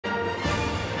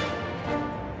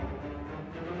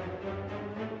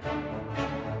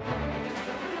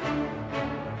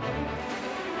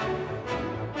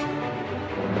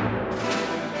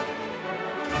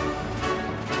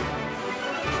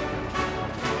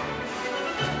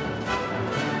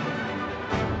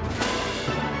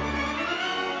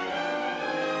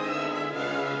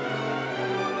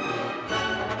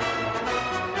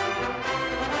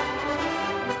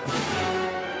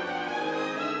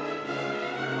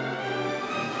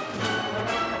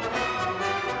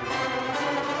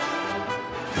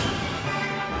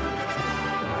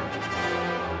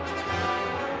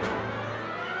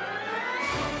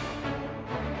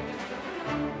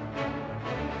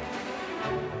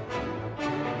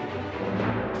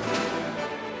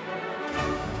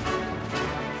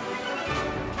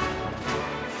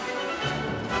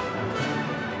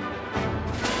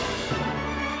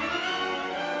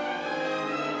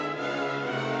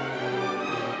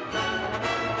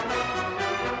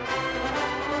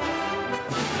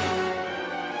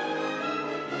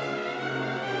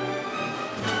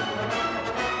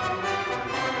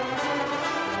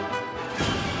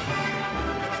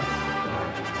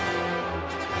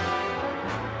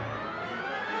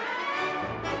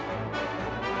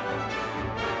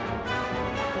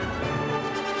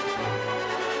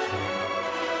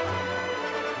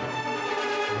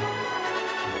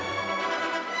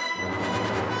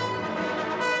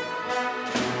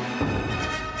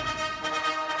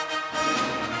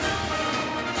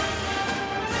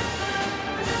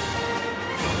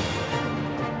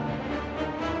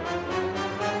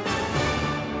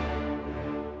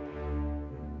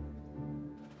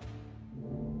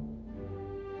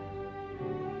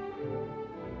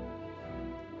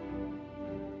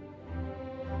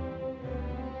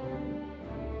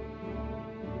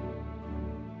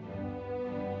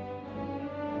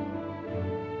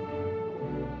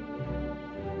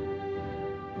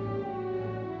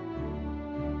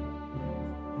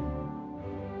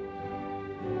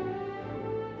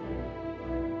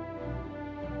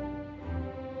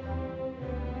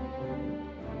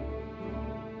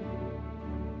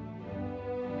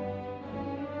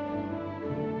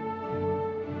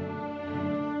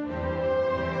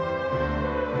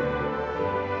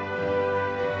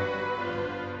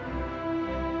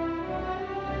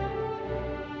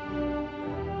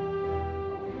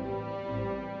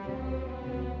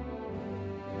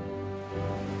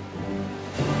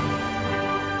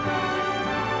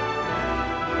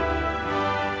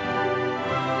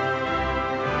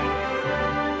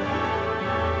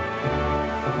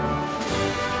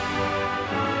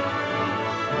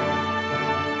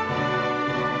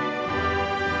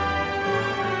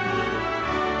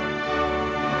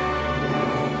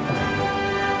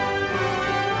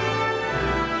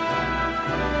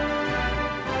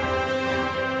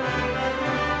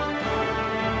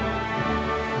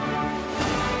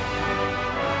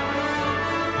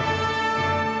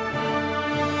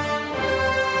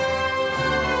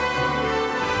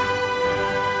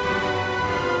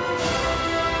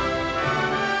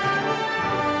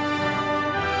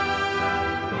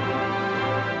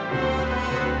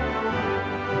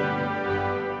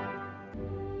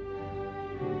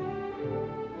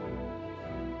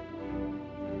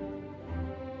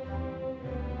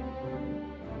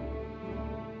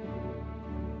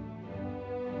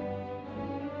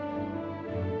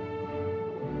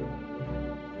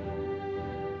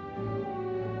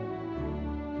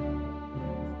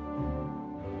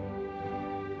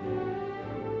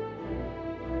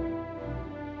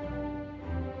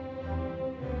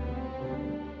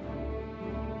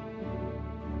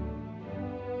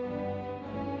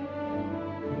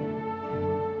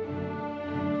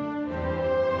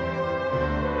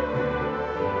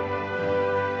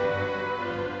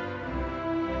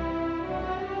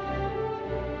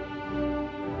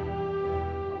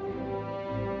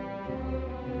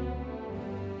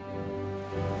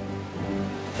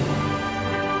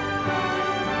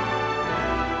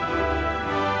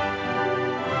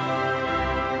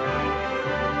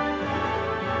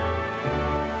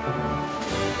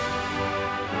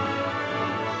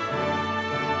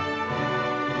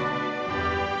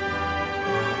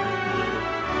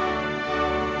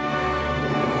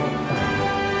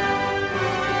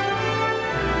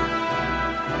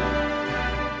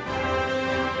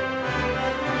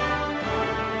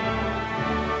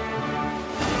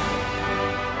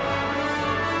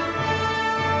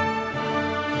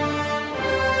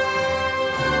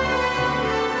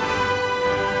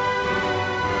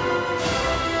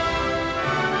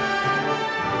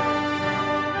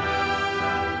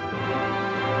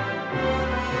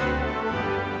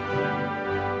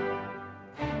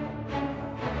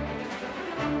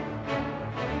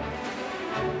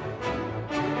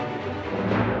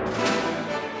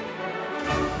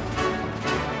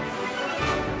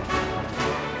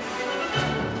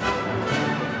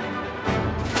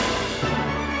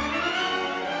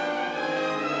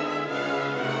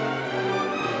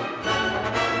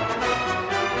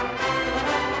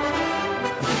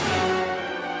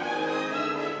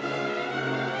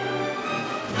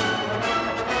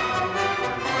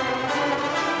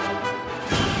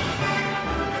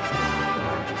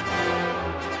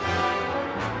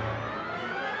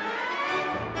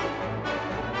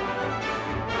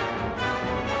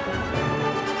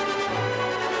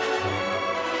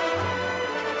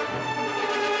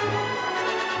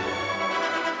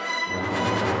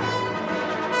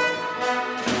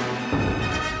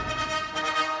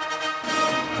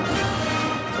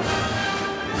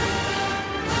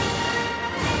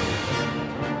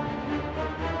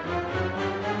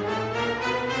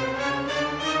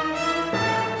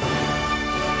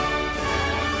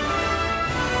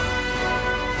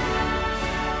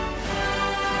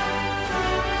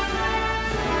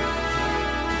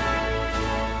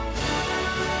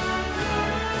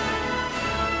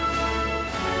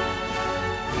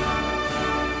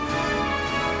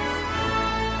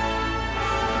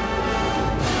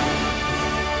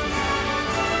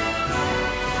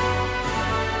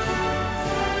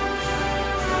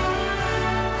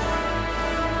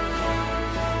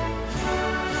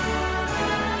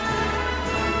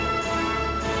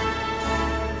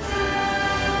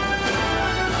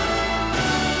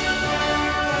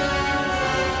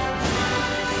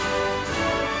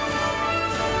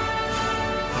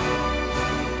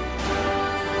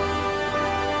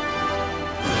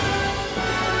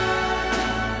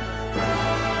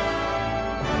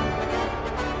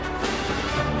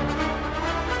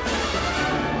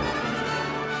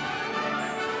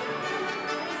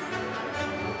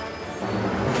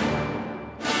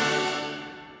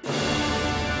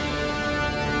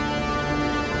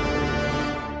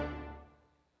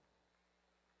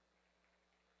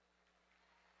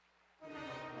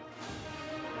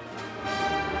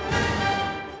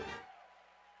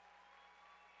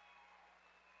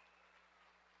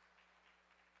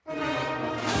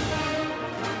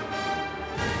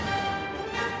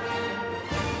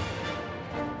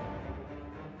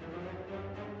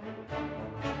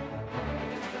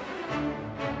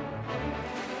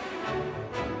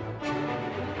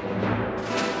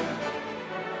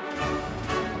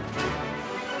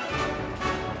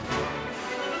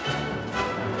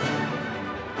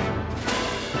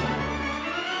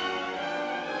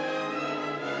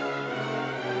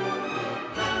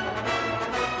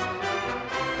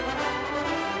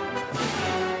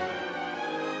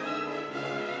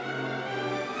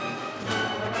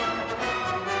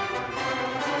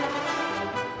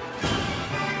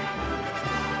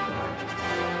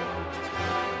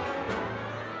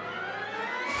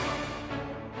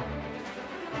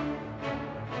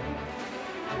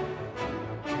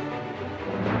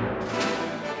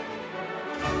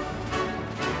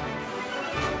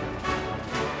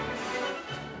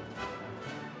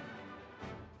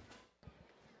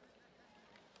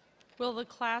Will the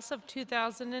class of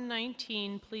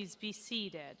 2019 please be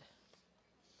seated?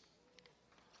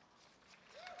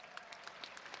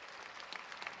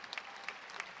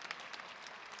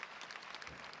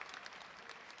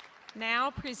 Now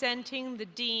presenting the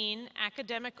Dean,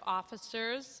 academic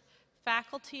officers,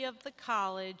 faculty of the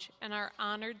college, and our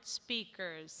honored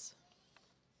speakers.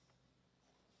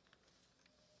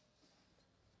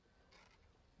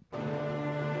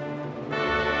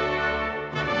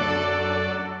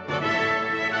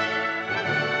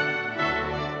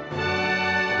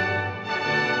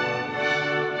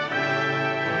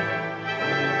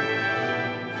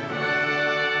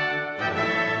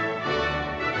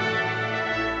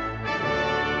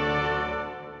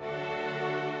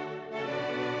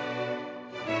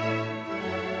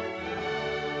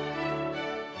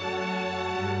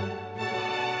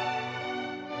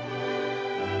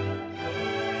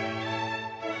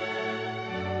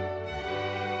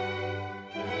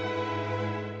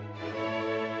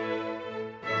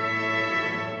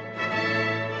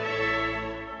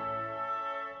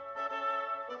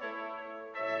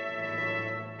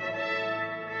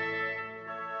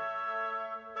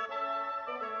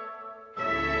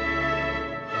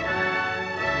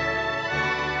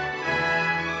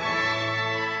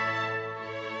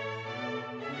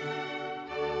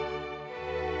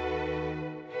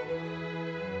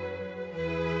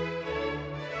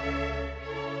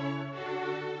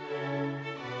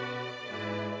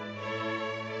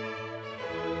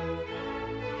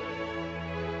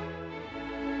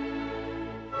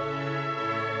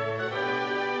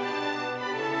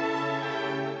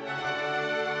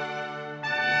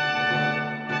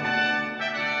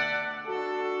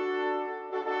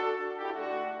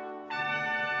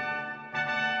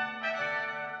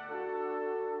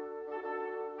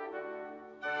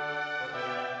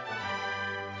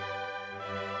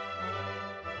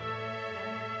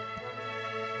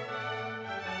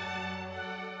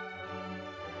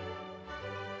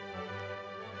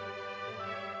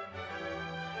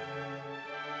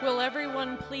 Will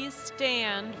everyone please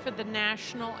stand for the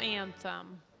national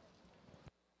anthem?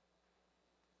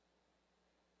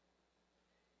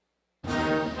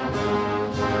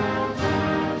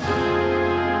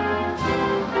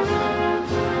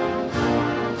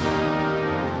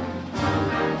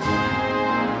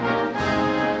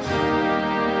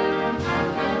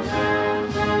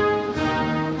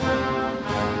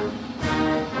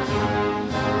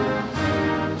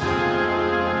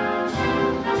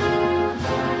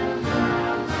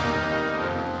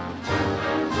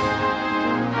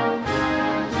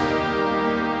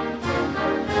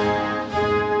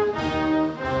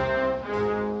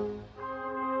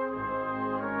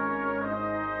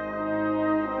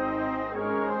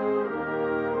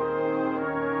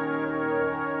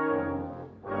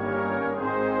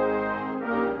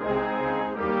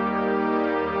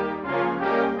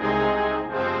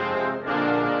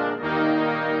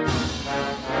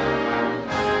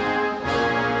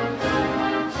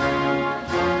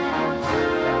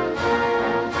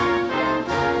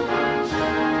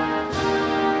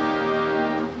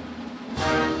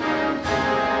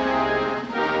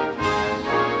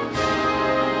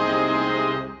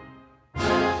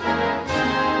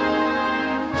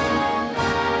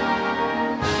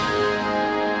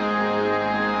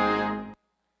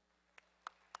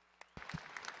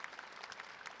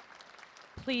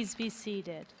 Please be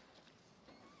seated.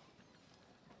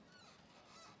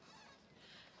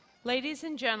 Ladies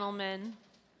and gentlemen,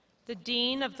 the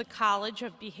Dean of the College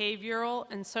of Behavioral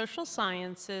and Social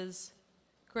Sciences,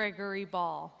 Gregory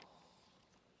Ball.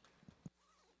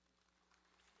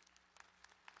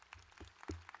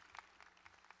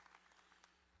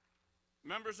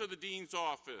 Members of the Dean's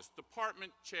Office,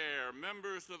 Department Chair,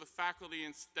 members of the faculty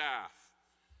and staff,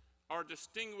 our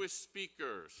distinguished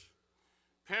speakers,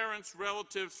 parents,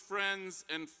 relatives, friends,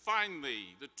 and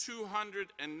finally, the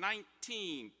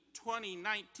 2019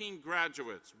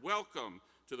 graduates, welcome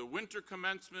to the winter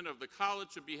commencement of the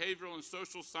College of Behavioral and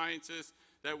Social Sciences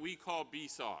that we call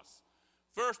BSAUS.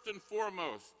 First and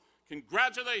foremost,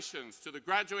 congratulations to the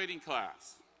graduating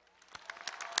class.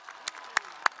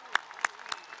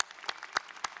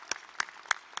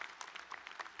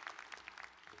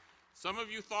 Some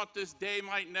of you thought this day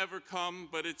might never come,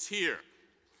 but it's here.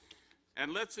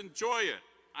 And let's enjoy it.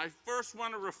 I first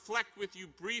want to reflect with you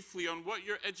briefly on what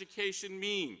your education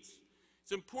means.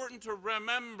 It's important to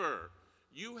remember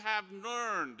you have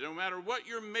learned, no matter what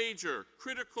your major,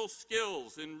 critical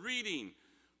skills in reading,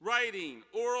 writing,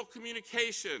 oral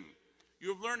communication.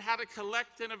 You have learned how to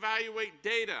collect and evaluate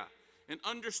data and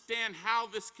understand how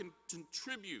this can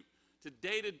contribute to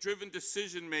data-driven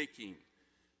decision-making.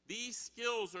 These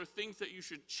skills are things that you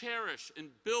should cherish and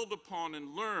build upon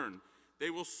and learn. They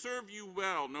will serve you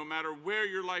well no matter where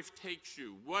your life takes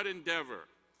you, what endeavor.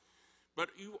 But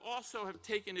you also have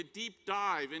taken a deep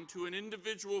dive into an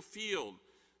individual field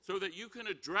so that you can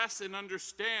address and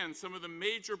understand some of the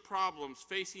major problems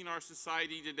facing our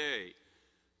society today.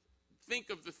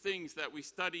 Think of the things that we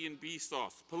study in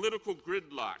BSOS: political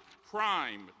gridlock,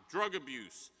 crime, drug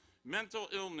abuse, mental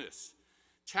illness,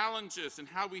 challenges in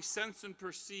how we sense and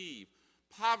perceive,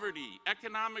 poverty,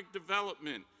 economic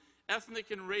development,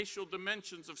 ethnic and racial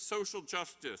dimensions of social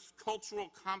justice,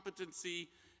 cultural competency,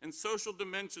 and social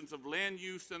dimensions of land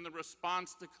use and the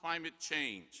response to climate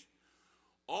change.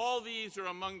 All these are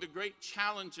among the great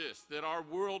challenges that our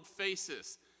world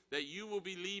faces that you will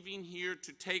be leaving here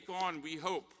to take on, we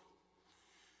hope.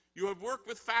 You have worked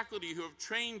with faculty who have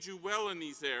trained you well in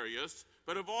these areas,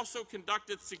 but have also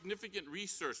conducted significant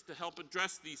research to help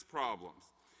address these problems.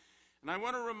 And I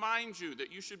want to remind you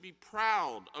that you should be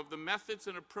proud of the methods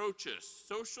and approaches.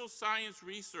 Social science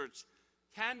research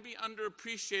can be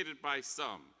underappreciated by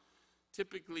some,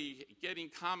 typically getting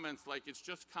comments like it's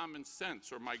just common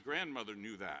sense or my grandmother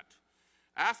knew that.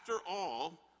 After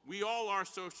all, we all are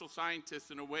social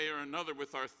scientists in a way or another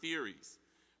with our theories.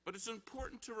 But it's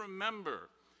important to remember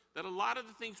that a lot of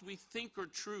the things we think are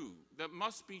true, that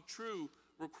must be true,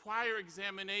 require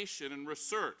examination and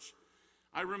research.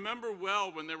 I remember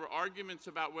well when there were arguments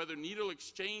about whether needle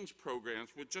exchange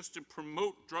programs would just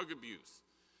promote drug abuse,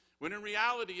 when in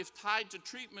reality, if tied to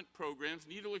treatment programs,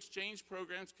 needle exchange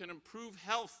programs can improve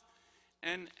health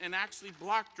and actually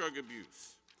block drug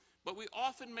abuse. But we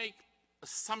often make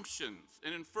assumptions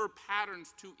and infer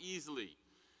patterns too easily.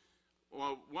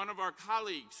 Well, one of our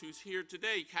colleagues who's here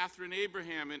today, Catherine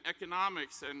Abraham in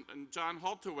economics, and John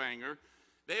Halterwanger,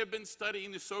 they have been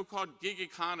studying the so-called gig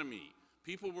economy.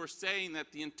 People were saying that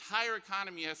the entire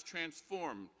economy has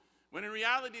transformed, when in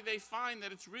reality they find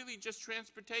that it's really just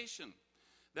transportation,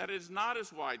 that it is not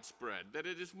as widespread, that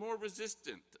it is more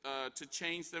resistant to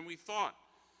change than we thought.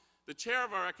 The chair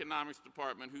of our economics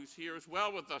department, who's here as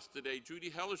well with us today,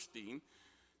 Judy Hellerstein,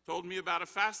 told me about a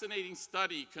fascinating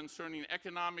study concerning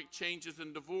economic changes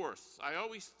in divorce. I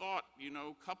always thought,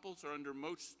 couples are under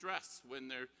most stress when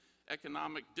there are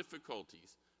economic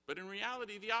difficulties. But in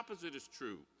reality, the opposite is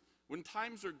true. When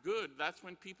times are good, that's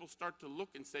when people start to look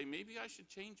and say, maybe I should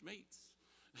change mates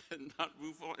and not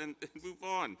move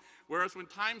on. Whereas when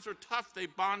times are tough, they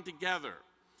bond together.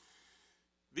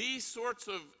 These sorts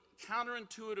of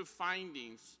counterintuitive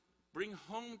findings bring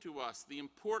home to us the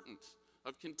importance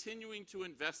of continuing to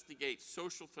investigate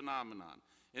social phenomenon.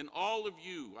 And all of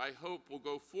you, I hope, will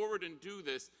go forward and do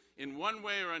this in one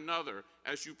way or another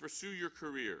as you pursue your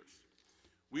careers.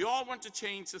 We all want to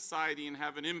change society and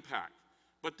have an impact,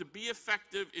 but to be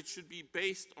effective, it should be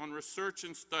based on research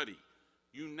and study.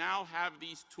 You now have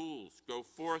these tools. Go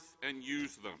forth and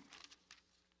use them.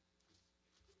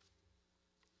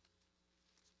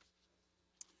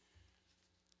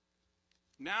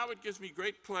 Now it gives me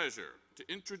great pleasure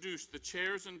to introduce the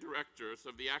chairs and directors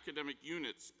of the academic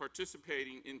units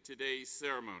participating in today's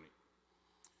ceremony.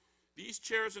 These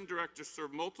chairs and directors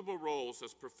serve multiple roles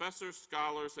as professors,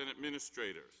 scholars, and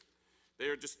administrators. They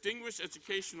are distinguished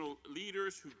educational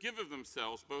leaders who give of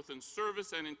themselves both in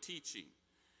service and in teaching.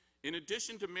 In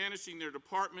addition to managing their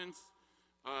departments,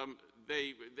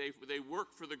 they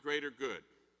work for the greater good.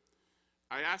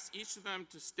 I ask each of them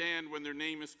to stand when their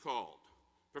name is called.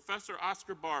 Professor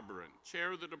Oscar Barberin,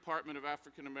 Chair of the Department of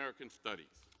African American Studies.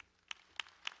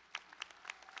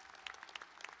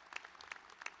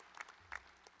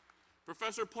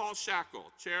 Professor Paul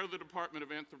Shackle, Chair of the Department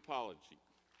of Anthropology.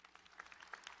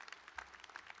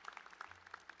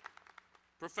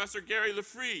 Professor Gary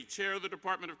Lafree, Chair of the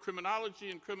Department of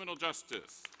Criminology and Criminal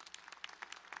Justice.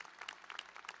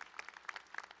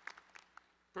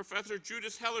 Professor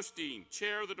Judith Hellerstein,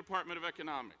 Chair of the Department of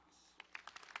Economics.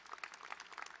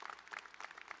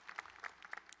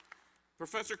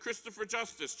 Professor Christopher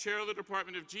Justice, Chair of the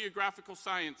Department of Geographical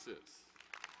Sciences.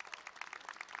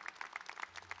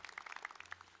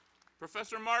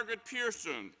 Professor Margaret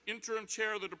Pearson, Interim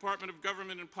Chair of the Department of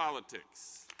Government and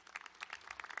Politics.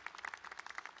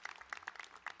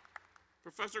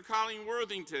 Professor Colleen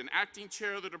Worthington, Acting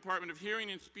Chair of the Department of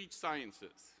Hearing and Speech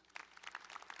Sciences.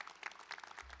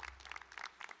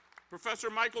 Professor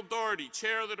Michael Doherty,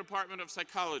 Chair of the Department of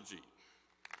Psychology.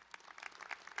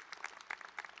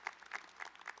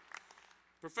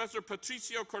 Professor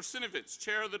Patricio Korsinovich,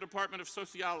 Chair of the Department of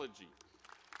Sociology.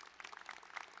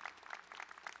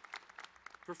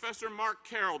 Professor Mark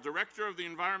Carroll, Director of the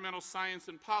Environmental Science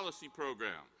and Policy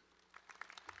Program.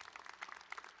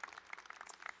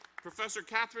 Professor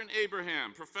Catherine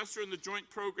Abraham, professor in the Joint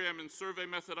Program in Survey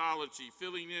Methodology,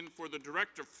 filling in for the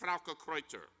director, Frauke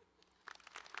Kreuter.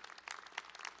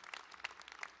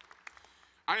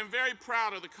 I am very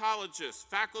proud of the colleges,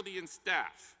 faculty, and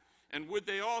staff, and would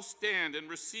they all stand and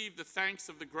receive the thanks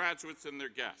of the graduates and their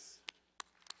guests.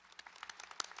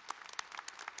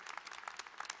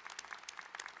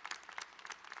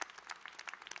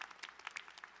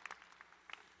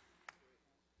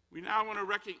 We now want to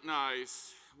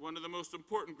recognize one of the most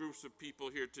important groups of people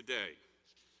here today.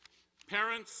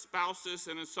 Parents, spouses,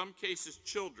 and in some cases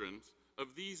children of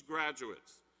these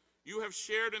graduates. You have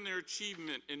shared in their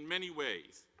achievement in many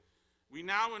ways. We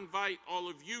now invite all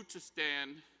of you to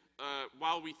stand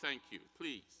while we thank you,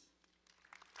 please.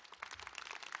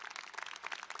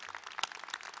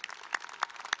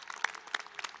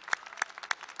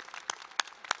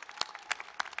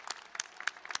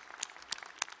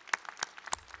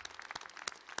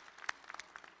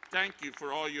 Thank you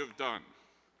for all you have done.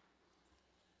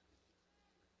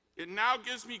 It now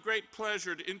gives me great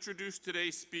pleasure to introduce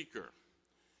today's speaker.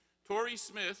 Torrey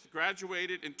Smith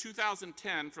graduated in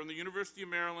 2010 from the University of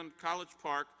Maryland, College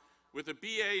Park with a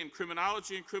BA in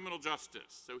Criminology and Criminal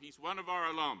Justice, so he's one of our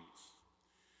alums.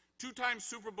 Two-time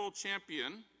Super Bowl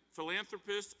champion,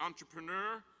 philanthropist,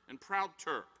 entrepreneur, and proud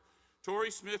Terp,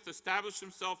 Torrey Smith established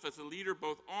himself as a leader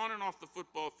both on and off the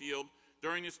football field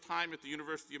during his time at the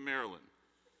University of Maryland.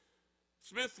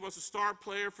 Smith was a star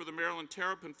player for the Maryland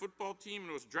Terrapin football team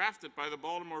and was drafted by the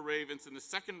Baltimore Ravens in the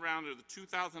second round of the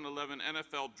 2011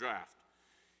 NFL Draft.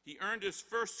 He earned his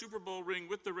first Super Bowl ring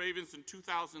with the Ravens in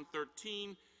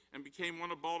 2013 and became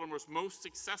one of Baltimore's most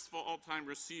successful all-time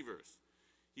receivers.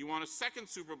 He won a second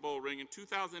Super Bowl ring in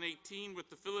 2018 with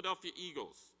the Philadelphia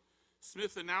Eagles.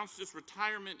 Smith announced his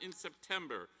retirement in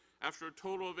September after a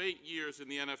total of 8 years in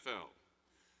the NFL.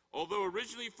 Although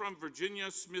originally from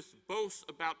Virginia, Smith boasts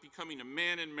about becoming a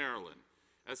man in Maryland,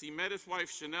 as he met his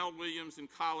wife Chanel Williams in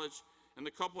college, and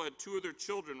the couple had 2 of their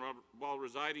children while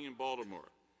residing in Baltimore.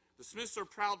 The Smiths are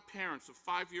proud parents of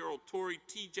 5-year-old Torrey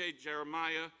T.J.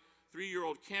 Jeremiah,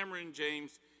 3-year-old Cameron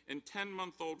James, and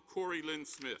 10-month-old Corey Lynn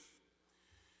Smith.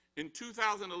 In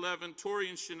 2011, Torrey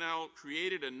and Chanel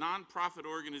created a nonprofit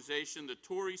organization, the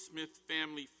Torrey Smith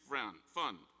Family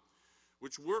Fund,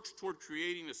 which works toward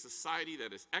creating a society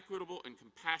that is equitable and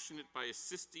compassionate by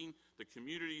assisting the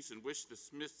communities in which the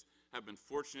Smiths have been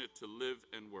fortunate to live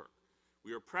and work.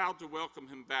 We are proud to welcome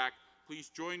him back. Please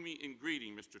join me in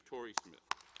greeting Mr. Torrey Smith.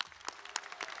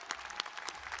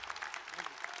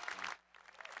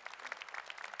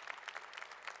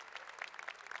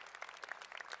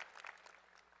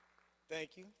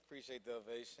 Thank you. Appreciate the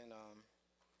ovation.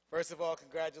 First of all,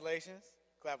 congratulations.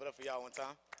 Clap it up for y'all one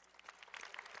time.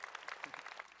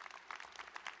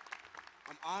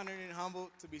 I'm honored and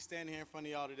humbled to be standing here in front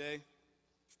of y'all today.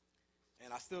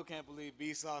 And I still can't believe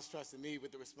BSOS trusted me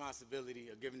with the responsibility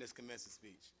of giving this commencement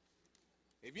speech.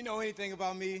 If you know anything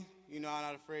about me, you know I'm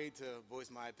not afraid to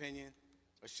voice my opinion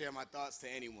or share my thoughts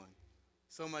to anyone.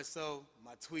 So much so,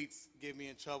 my tweets get me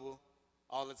in trouble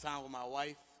all the time with my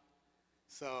wife.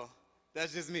 So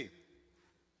that's just me.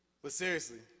 But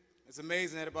seriously, it's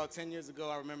amazing that about 10 years ago,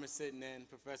 I remember sitting in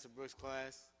Professor Brooks'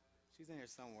 class. She's in here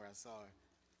somewhere, I saw her.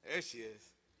 There she is.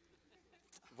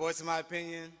 Voicing my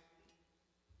opinion,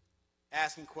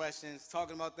 asking questions,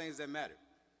 talking about things that matter.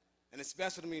 And it's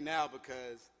special to me now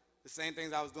because the same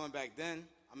things I was doing back then,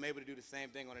 I'm able to do the same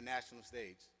thing on a national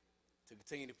stage, to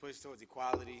continue to push towards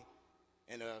equality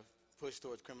and push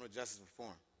towards criminal justice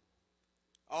reform.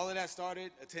 All of that started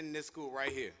attending this school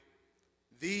right here,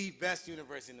 the best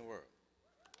university in the world.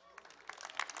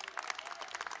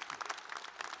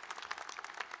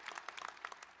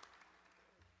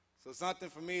 So something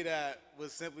for me that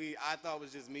was simply, I thought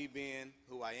was just me being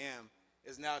who I am,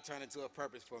 is now turned into a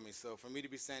purpose for me. So for me to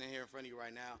be standing here in front of you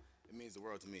right now, it means the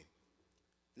world to me.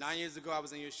 9 years ago, I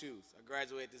was in your shoes. I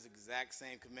graduated this exact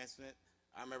same commencement.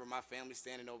 I remember my family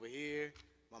standing over here.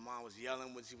 My mom was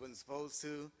yelling when she wasn't supposed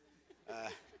to.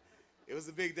 It was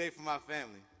a big day for my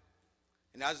family.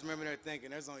 And I just remember there thinking,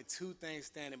 there's only 2 things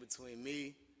standing between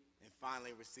me and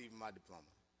finally receiving my diploma.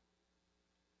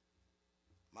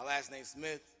 My last name's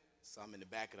Smith, so I'm in the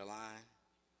back of the line.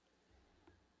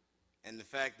 And the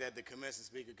fact that the commencement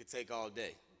speaker could take all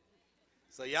day.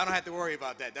 So y'all don't have to worry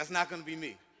about that. That's not going to be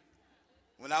me.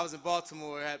 When I was in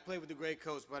Baltimore, I had played with a great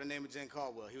coach by the name of Jen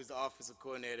Caldwell. He was the offensive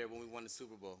coordinator when we won the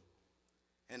Super Bowl.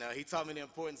 And he taught me the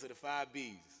importance of the 5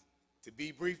 B's. To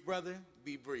be brief, brother,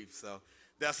 be brief. So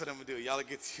that's what I'm going to do. Y'all will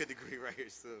get to your degree right here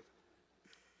soon.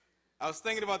 I was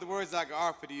thinking about the words I could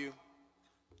offer to you,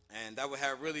 and that would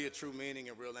have really a true meaning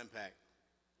and real impact.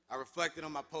 I reflected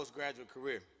on my postgraduate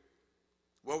career.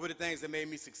 What were the things that made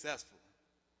me successful?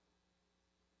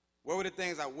 What were the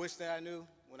things I wish that I knew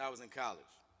when I was in college?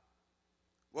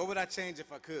 What would I change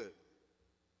if I could?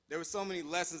 There were so many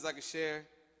lessons I could share,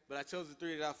 but I chose the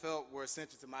 3 that I felt were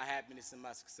essential to my happiness and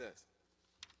my success.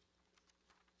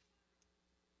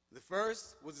 The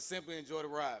first was to simply enjoy the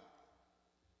ride.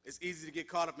 It's easy to get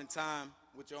caught up in time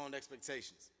with your own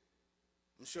expectations.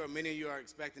 I'm sure many of you are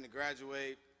expecting to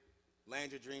graduate,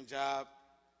 land your dream job,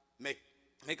 make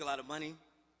a lot of money,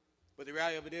 but the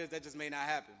reality of it is that just may not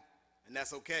happen, and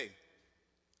that's okay.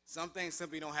 Some things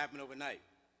simply don't happen overnight.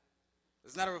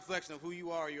 It's not a reflection of who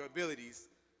you are or your abilities.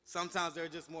 Sometimes there are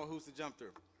just more hoops to jump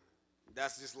through.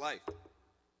 That's just life.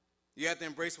 You have to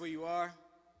embrace where you are,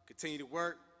 continue to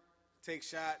work, take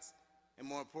shots, and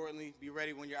more importantly, be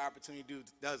ready when your opportunity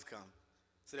does come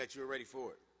so that you're ready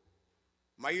for it.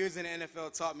 My years in the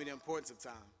NFL taught me the importance of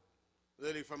time.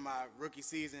 Literally from my rookie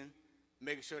season,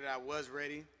 making sure that I was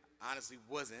ready, honestly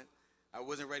wasn't. I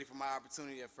wasn't ready for my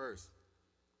opportunity at first.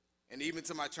 And even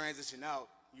to my transition out,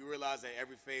 you realize that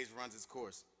every phase runs its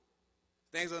course.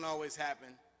 Things don't always happen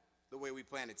the way we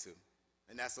planned it to,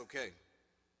 and that's okay.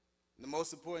 The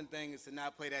most important thing is to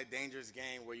not play that dangerous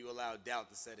game where you allow doubt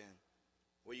to set in,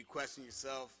 where you question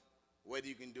yourself, whether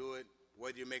you can do it,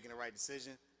 whether you're making the right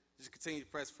decision. Just continue to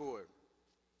press forward.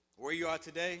 Where you are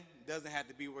today doesn't have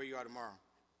to be where you are tomorrow.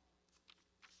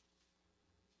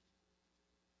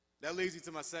 That leads you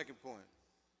to my second point.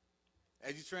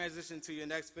 As you transition to your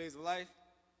next phase of life,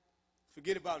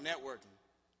 forget about networking.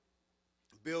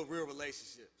 Build real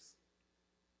relationships.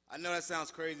 I know that sounds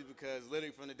crazy because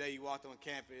literally from the day you walked on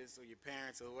campus or your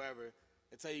parents or whoever,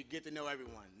 they tell you get to know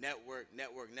everyone. Network,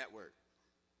 network, network.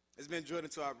 It's been drilled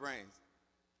into our brains.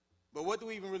 But what do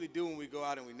we even really do when we go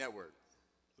out and we network?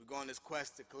 We go on this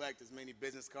quest to collect as many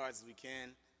business cards as we can.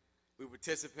 We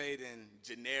participate in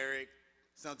generic,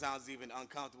 sometimes even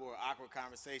uncomfortable or awkward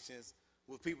conversations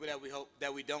with people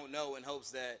that we don't know in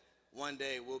hopes that one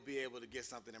day we'll be able to get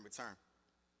something in return.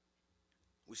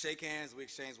 We shake hands, we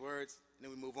exchange words, and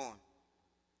then we move on.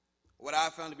 What I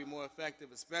found to be more effective,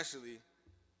 especially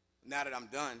now that I'm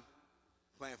done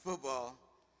playing football,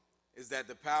 is that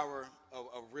the power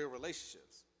of real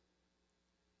relationships.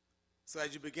 So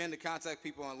as you begin to contact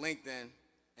people on LinkedIn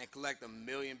and collect 1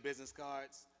 million business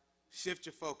cards, shift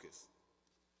your focus.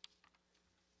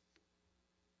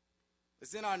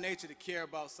 It's in our nature to care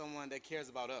about someone that cares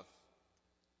about us.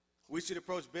 We should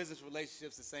approach business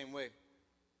relationships the same way.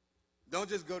 Don't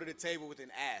just go to the table with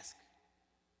an ask.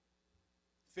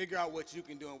 Figure out what you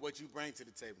can do and what you bring to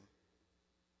the table.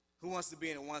 Who wants to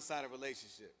be in a one-sided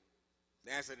relationship?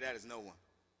 The answer to that is no one.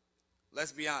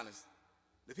 Let's be honest.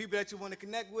 The people that you want to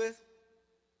connect with,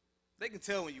 they can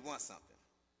tell when you want something.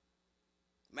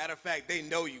 Matter of fact, they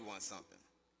know you want something.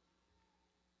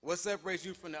 What separates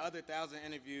you from the other 1,000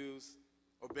 interviews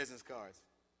or business cards?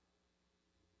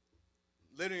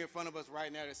 Literally in front of us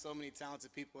right now, there's so many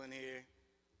talented people in here,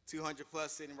 200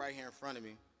 plus sitting right here in front of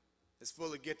me. It's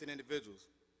full of gifted individuals.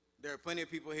 There are plenty of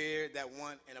people here that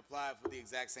want and apply for the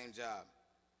exact same job.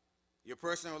 Your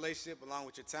personal relationship along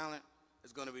with your talent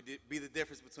is going to be the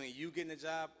difference between you getting a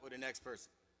job or the next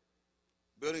person.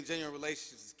 Building genuine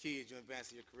relationships is key as you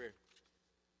advance in your career.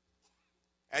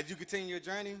 As you continue your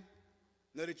journey,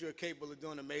 know that you're capable of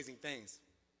doing amazing things.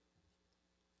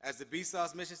 As the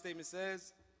BSOS mission statement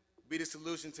says, be the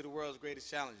solution to the world's greatest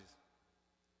challenges.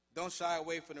 Don't shy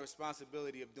away from the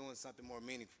responsibility of doing something more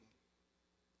meaningful.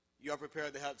 You are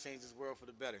prepared to help change this world for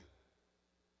the better.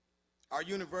 Our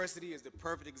university is the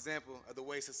perfect example of the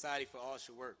way society for all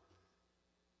should work.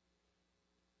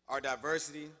 Our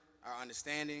diversity, our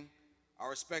understanding, our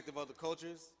respect of other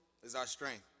cultures is our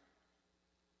strength.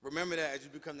 Remember that as you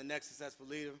become the next successful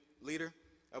leader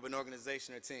of an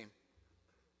organization or team.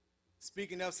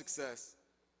 Speaking of success,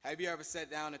 have you ever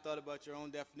sat down and thought about your own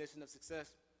definition of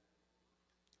success?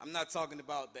 I'm not talking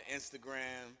about the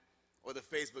Instagram or the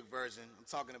Facebook version. I'm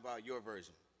talking about your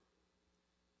version.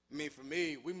 I mean, for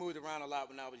me, we moved around a lot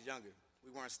when I was younger.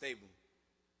 We weren't stable.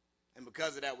 And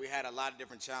because of that, we had a lot of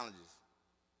different challenges.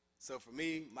 So for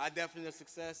me, my definition of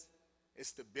success is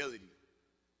stability.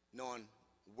 Knowing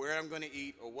where I'm going to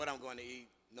eat or what I'm going to eat,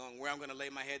 knowing where I'm going to lay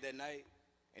my head that night,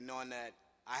 and knowing that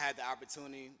I had the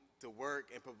opportunity to work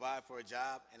and provide for a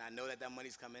job, and I know that that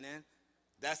money's coming in.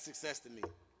 That's success to me.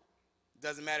 It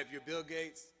doesn't matter if you're Bill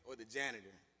Gates or the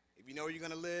janitor. If you know where you're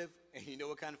going to live and you know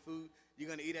what kind of food you're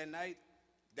going to eat at night,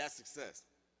 that's success.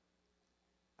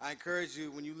 I encourage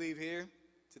you, when you leave here,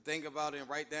 to think about it and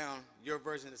write down your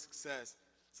version of success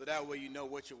so that way you know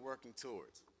what you're working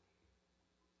towards.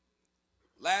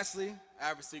 Lastly, I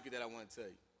have a secret that I want to tell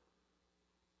you.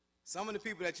 Some of the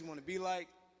people that you want to be like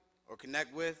or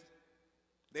connect with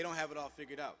they don't have it all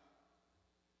figured out.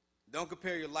 Don't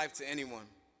compare your life to anyone.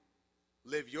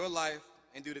 Live your life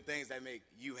and do the things that make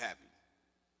you happy.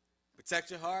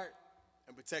 Protect your heart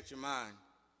and protect your mind.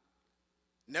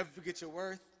 Never forget your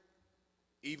worth,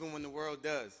 even when the world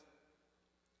does.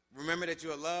 Remember that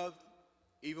you are loved,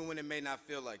 even when it may not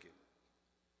feel like it.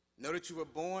 Know that you were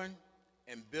born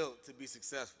and built to be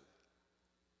successful.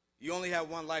 You only have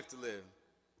one life to live.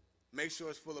 Make sure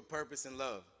it's full of purpose and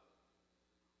love.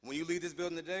 When you leave this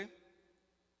building today,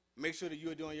 make sure that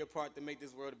you are doing your part to make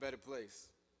this world a better place.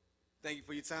 Thank you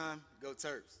for your time. Go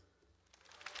Terps.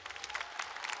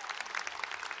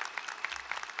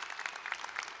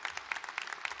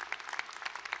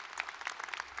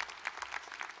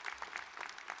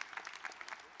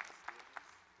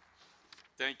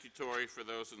 Thank you, Tori, for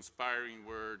those inspiring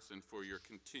words and for your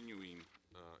continuing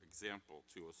example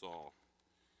to us all.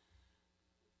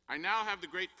 I now have the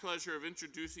great pleasure of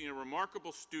introducing a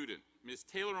remarkable student, Ms.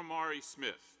 Taylor Amari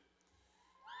Smith.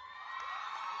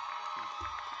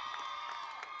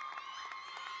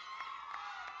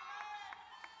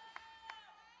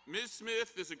 Ms.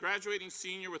 Smith is a graduating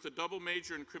senior with a double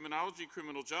major in criminology,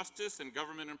 criminal justice, and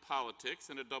government and politics,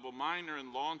 and a double minor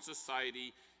in law and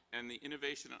society and the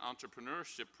Innovation and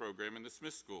Entrepreneurship program in the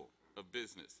Smith School of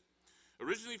Business.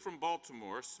 Originally from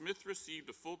Baltimore, Smith received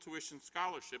a full tuition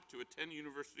scholarship to attend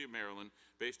University of Maryland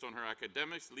based on her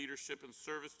academics, leadership, and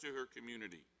service to her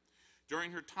community.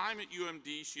 During her time at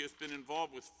UMD, she has been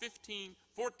involved with 14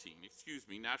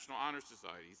 National Honor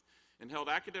Societies and held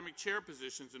academic chair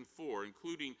positions in 4,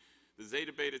 including the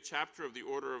Zeta Beta chapter of the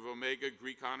Order of Omega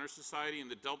Greek Honor Society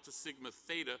and the Delta Sigma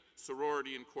Theta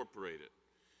Sorority Incorporated.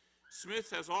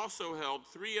 Smith has also held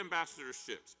 3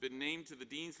 ambassadorships, been named to the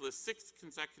Dean's List 6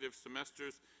 consecutive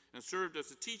semesters, and served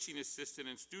as a teaching assistant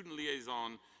and student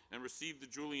liaison, and received the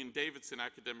Julian Davidson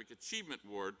Academic Achievement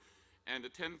Award and a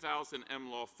 $10,000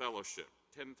 M-Law Fellowship,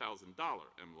 $10,000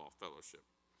 M-Law Fellowship.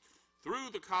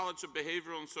 Through the College of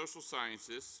Behavioral and Social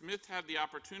Sciences, Smith had the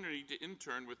opportunity to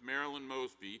intern with Marilyn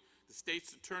Mosby, the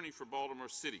state's attorney for Baltimore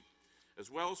City, as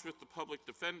well as with the Public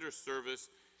Defender's Service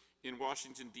in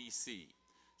Washington, D.C.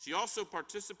 She also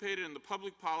participated in the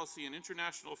Public Policy and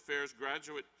International Affairs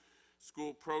Graduate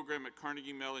School program at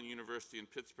Carnegie Mellon University in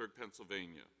Pittsburgh,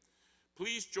 Pennsylvania.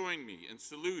 Please join me in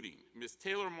saluting Ms.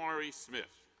 Taylor Amari Smith.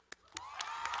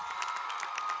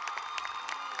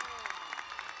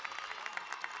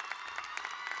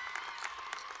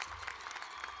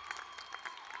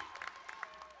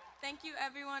 Thank you,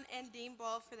 everyone, and Dean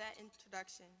Ball for that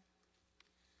introduction.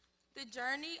 The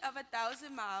journey of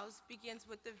 1,000 miles begins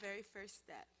with the very first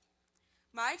step.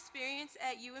 My experience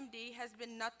at UMD has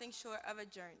been nothing short of a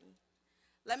journey.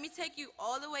 Let me take you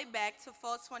all the way back to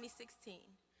fall 2016.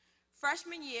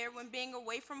 Freshman year, when being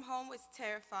away from home was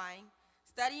terrifying,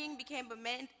 studying became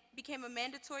a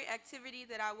mandatory activity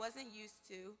that I wasn't used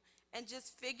to, and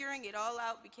just figuring it all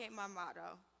out became my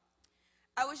motto.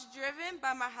 I was driven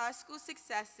by my high school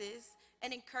successes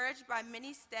and encouraged by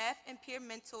many staff and peer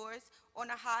mentors on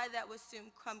a high that would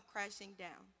soon come crashing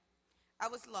down. I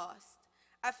was lost.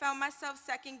 I found myself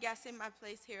second-guessing my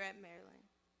place here at Maryland.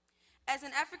 As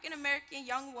an African-American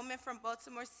young woman from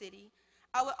Baltimore City,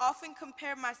 I would often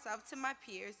compare myself to my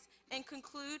peers and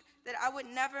conclude that I would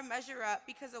never measure up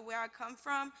because of where I come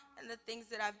from and the things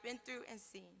that I've been through and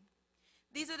seen.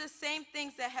 These are the same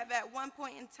things that have at one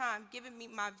point in time given me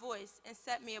my voice and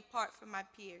set me apart from my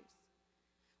peers.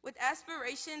 With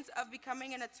aspirations of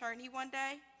becoming an attorney one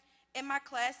day, in my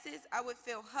classes I would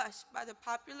feel hushed by the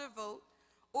popular vote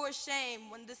or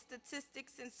ashamed when the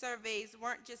statistics and surveys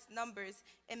weren't just numbers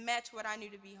and matched what I knew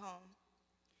to be home.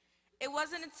 It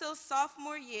wasn't until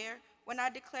sophomore year when I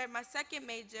declared my second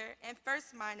major and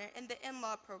first minor in the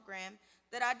in-law program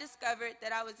that I discovered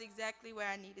that I was exactly where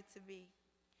I needed to be.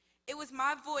 It was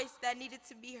my voice that needed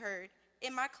to be heard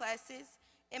in my classes,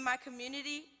 in my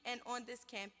community, and on this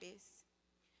campus.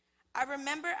 I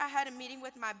remember I had a meeting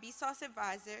with my BSOS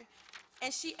advisor,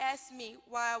 and she asked me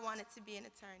why I wanted to be an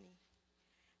attorney.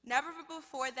 Never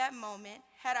before that moment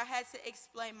had I had to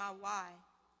explain my why.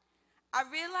 I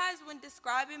realized when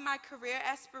describing my career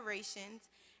aspirations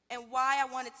and why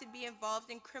I wanted to be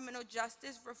involved in criminal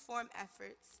justice reform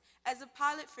efforts as a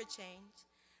pilot for change,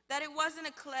 that it wasn't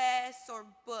a class or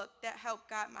book that helped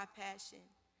guide my passion.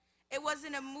 It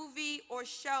wasn't a movie or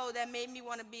show that made me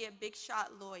want to be a big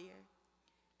shot lawyer.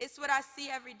 It's what I see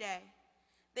every day.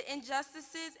 The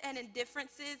injustices and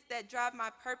indifferences that drive my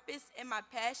purpose and my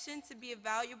passion to be a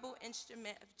valuable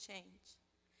instrument of change.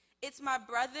 It's my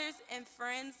brothers and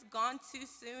friends gone too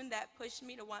soon that pushed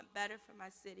me to want better for my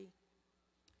city.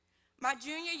 My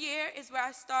junior year is where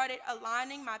I started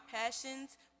aligning my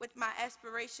passions with my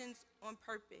aspirations on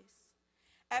purpose.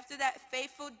 after that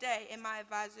fateful day in my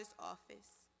advisor's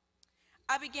office.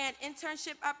 I began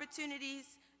internship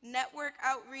opportunities, network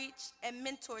outreach, and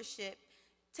mentorship,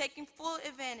 taking full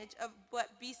advantage of what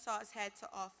BSAWS had to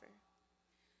offer.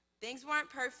 Things weren't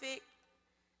perfect,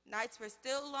 nights were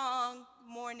still long,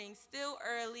 mornings still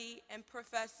early, and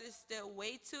professors still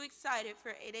way too excited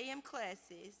for 8 a.m.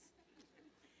 classes.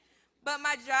 But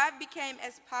my drive became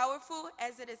as powerful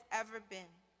as it has ever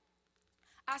been.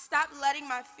 I stopped letting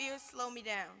my fears slow me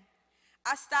down.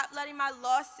 I stopped letting my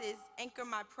losses anchor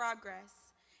my progress,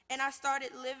 and I started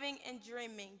living and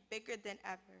dreaming bigger than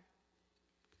ever.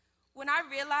 When I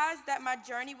realized that my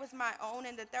journey was my own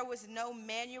and that there was no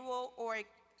manual or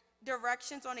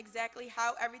directions on exactly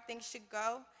how everything should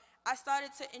go, I started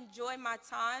to enjoy my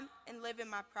time and live in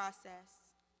my process.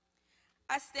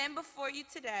 I stand before you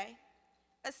today,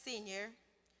 a senior,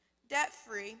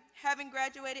 debt-free, having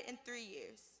graduated in 3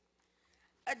 years.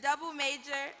 A double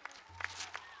major,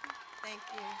 thank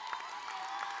you.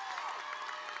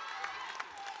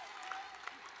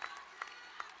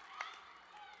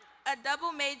 A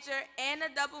double major and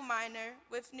a double minor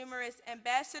with numerous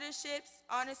ambassadorships,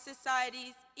 honor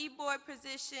societies, e-board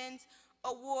positions,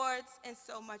 awards, and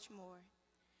so much more.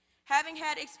 Having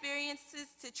had experiences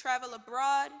to travel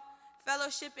abroad,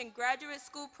 fellowship in graduate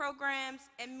school programs,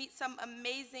 and meet some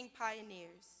amazing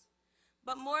pioneers.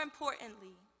 But more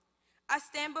importantly, I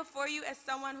stand before you as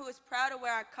someone who is proud of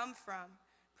where I come from,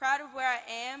 proud of where I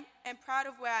am, and proud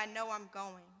of where I know I'm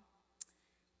going.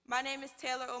 My name is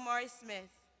Taylor Omari Smith.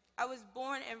 I was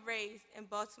born and raised in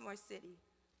Baltimore City.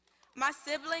 My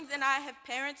siblings and I have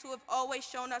parents who have always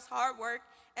shown us hard work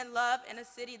and love in a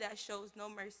city that shows no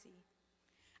mercy.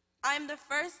 I am the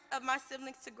first of my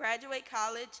siblings to graduate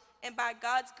college, and by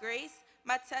God's grace,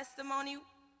 my testimony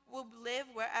will live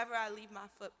wherever I leave my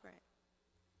footprint.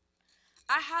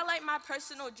 I highlight my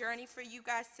personal journey for you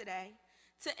guys today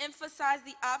to emphasize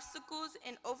the obstacles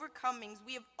and overcomings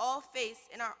we have all faced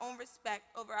in our own respect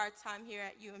over our time here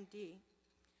at UMD.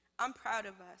 I'm proud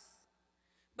of us.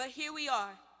 But here we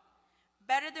are,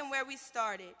 better than where we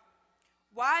started,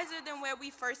 wiser than where we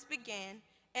first began,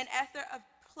 and after a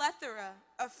plethora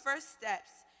of first steps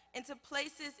into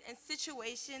places and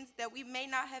situations that we may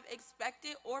not have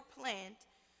expected or planned,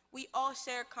 we all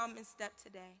share a common step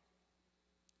today.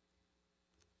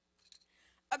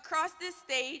 Across this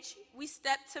stage, we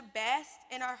step to bask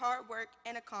in our hard work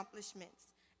and accomplishments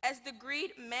as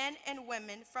degreed men and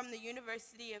women from the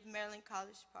University of Maryland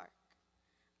College Park.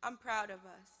 I'm proud of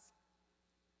us.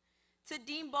 To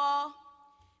Dean Ball,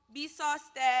 BSAW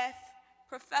staff,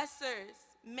 professors,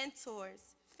 mentors,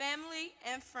 family,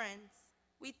 and friends,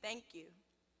 we thank you.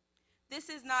 This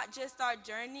is not just our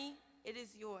journey, it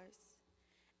is yours.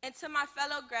 And to my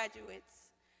fellow graduates,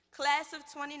 class of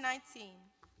 2019,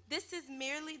 this is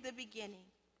merely the beginning.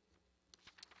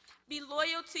 Be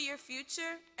loyal to your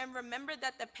future and remember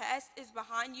that the past is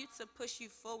behind you to push you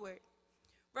forward.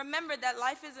 Remember that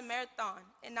life is a marathon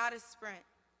and not a sprint.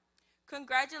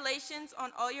 Congratulations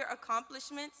on all your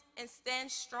accomplishments and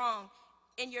stand strong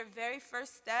in your very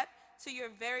first step to your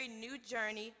very new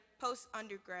journey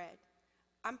post-undergrad.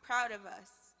 I'm proud of us.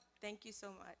 Thank you so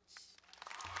much.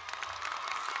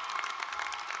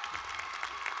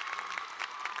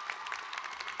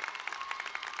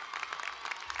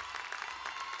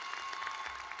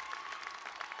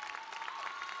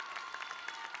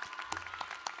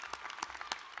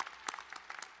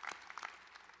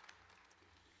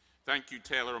 Thank you,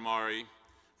 Taylor Amari,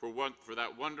 for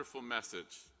that wonderful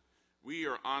message. We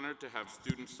are honored to have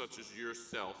students such as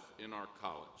yourself in our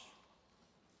college.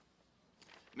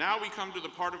 Now we come to the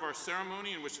part of our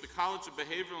ceremony in which the College of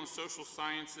Behavioral and Social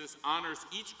Sciences honors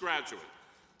each graduate,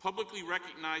 publicly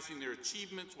recognizing their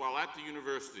achievements while at the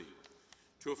university.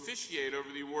 To officiate over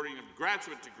the awarding of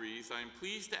graduate degrees, I am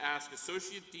pleased to ask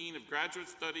Associate Dean of Graduate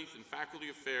Studies and Faculty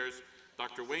Affairs,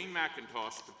 Dr. Wayne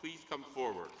McIntosh, to please come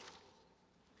forward.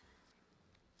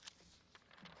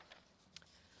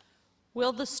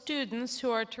 Will the students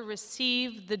who are to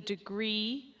receive the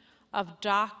degree of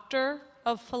Doctor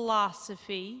of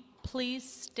Philosophy please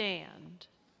stand?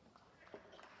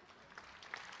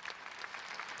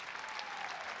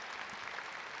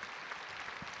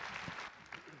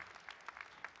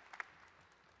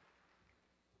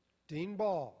 Dean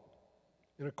Ball,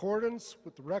 in accordance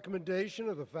with the recommendation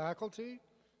of the faculty,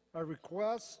 I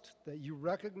request that you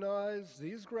recognize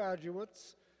these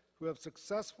graduates who have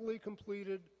successfully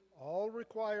completed all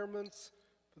requirements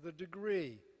for the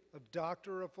degree of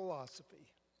Doctor of Philosophy.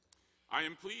 I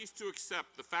am pleased to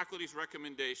accept the faculty's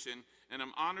recommendation and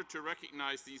am honored to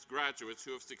recognize these graduates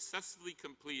who have successfully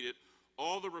completed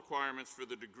all the requirements for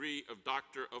the degree of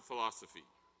Doctor of Philosophy.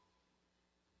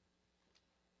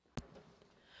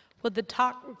 Would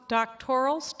the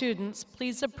doctoral students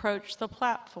please approach the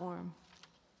platform?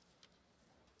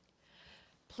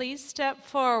 Please step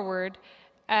forward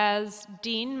as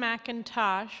Dean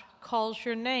McIntosh calls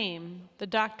your name. The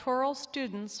doctoral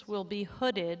students will be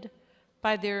hooded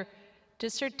by their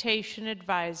dissertation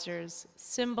advisors,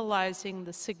 symbolizing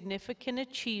the significant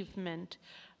achievement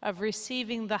of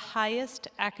receiving the highest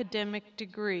academic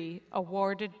degree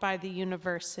awarded by the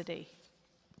university.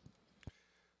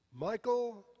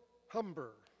 Michael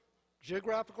Humber,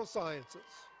 Geographical Sciences.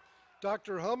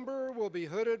 Dr. Humber will be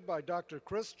hooded by Dr.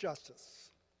 Chris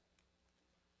Justice.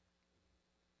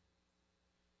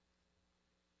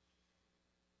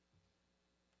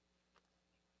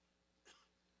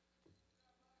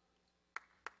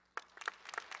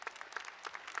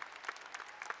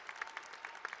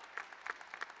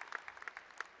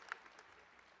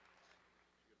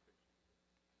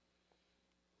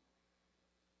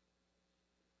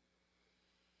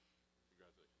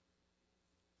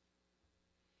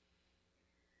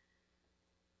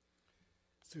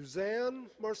 Suzanne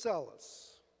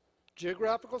Marcellus,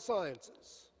 Geographical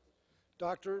Sciences.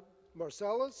 Dr.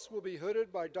 Marcellus will be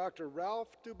hooded by Dr.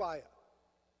 Ralph Dubaya.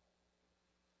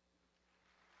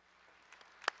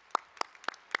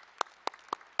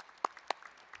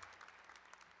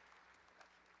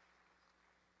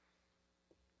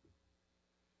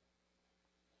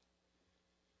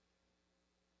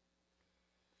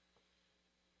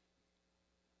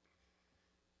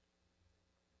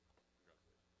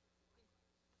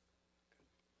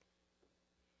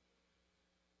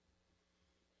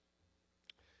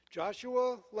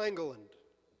 Joshua Langeland,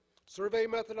 Survey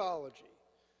Methodology.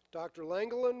 Dr.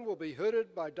 Langeland will be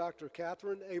hooded by Dr.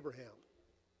 Catherine Abraham.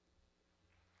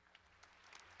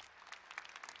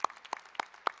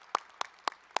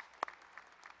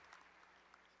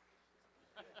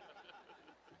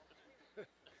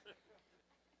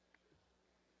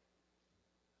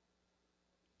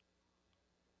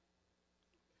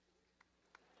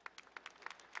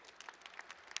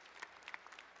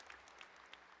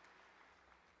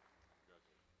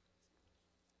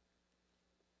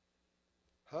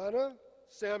 Hannah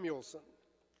Samuelson,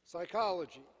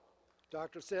 Psychology.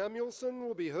 Dr. Samuelson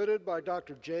will be hooded by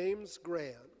Dr. James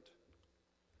Grand.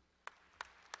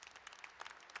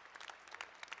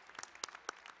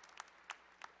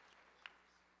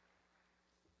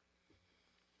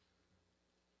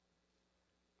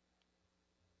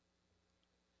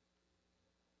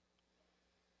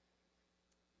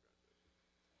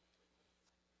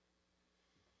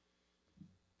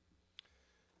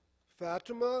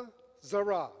 Fatima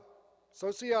Zara,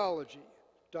 Sociology.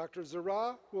 Dr.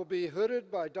 Zara will be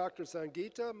hooded by Dr.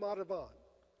 Sangeeta Madhavan.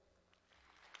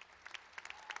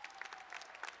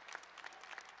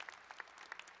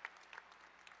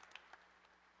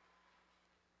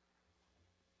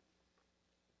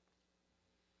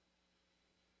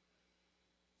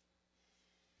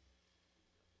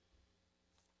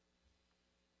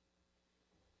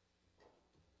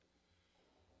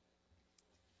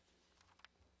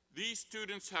 These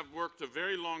students have worked a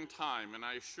very long time, and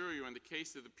I assure you, in the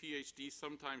case of the PhD,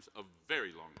 sometimes a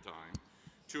very long time,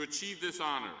 to achieve this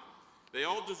honor. They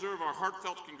all deserve our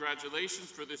heartfelt congratulations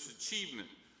for this achievement.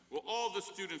 Will all the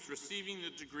students receiving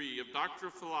the degree of Doctor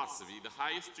of Philosophy, the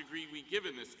highest degree we give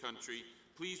in this country,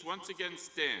 please once again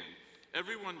stand.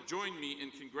 Everyone join me in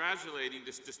congratulating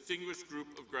this distinguished group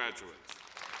of graduates.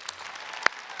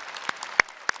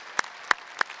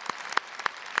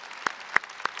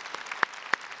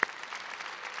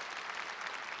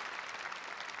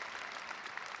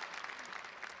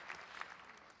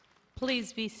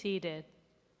 Please be seated.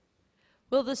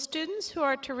 Will the students who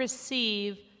are to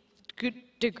receive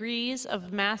degrees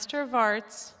of Master of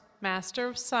Arts, Master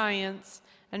of Science,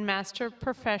 and Master of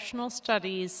Professional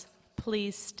Studies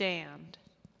please stand?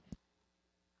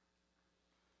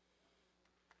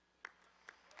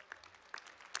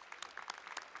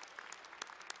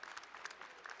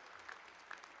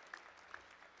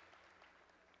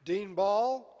 Dean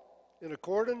Ball, in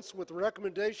accordance with the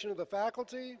recommendation of the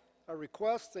faculty, I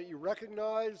request that you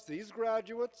recognize these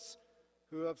graduates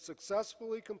who have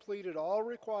successfully completed all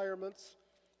requirements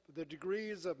for the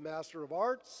degrees of Master of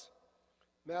Arts,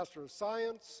 Master of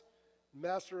Science, and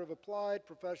Master of Applied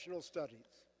Professional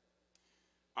Studies.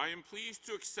 I am pleased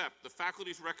to accept the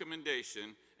faculty's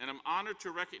recommendation, and I'm honored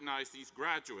to recognize these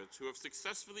graduates who have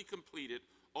successfully completed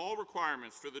all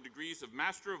requirements for the degrees of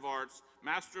Master of Arts,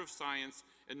 Master of Science,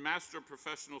 and Master of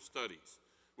Professional Studies.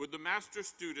 Would the master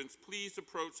students please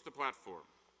approach the platform?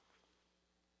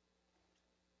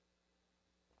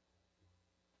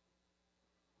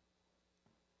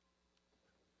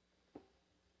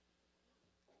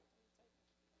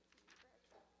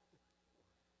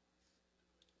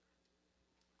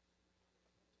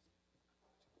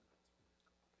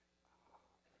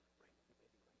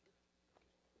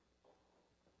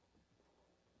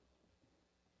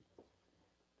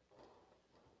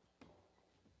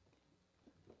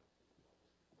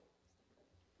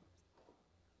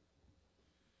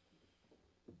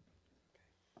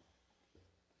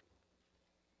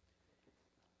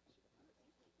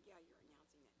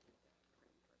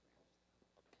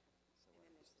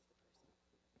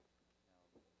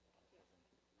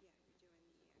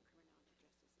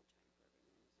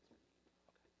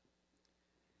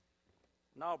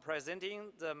 Now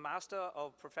presenting the Master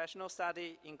of Professional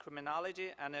Study in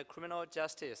Criminology and Criminal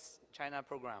Justice China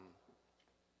program.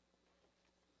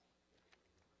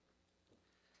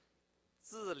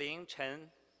 字林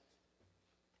陈，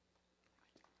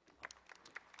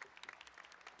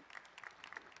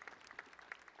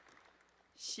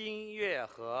新月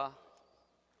河，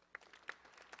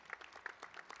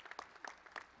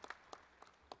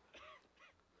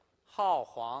浩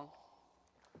黄，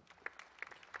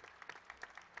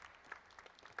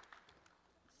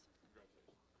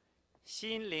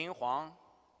新林黄，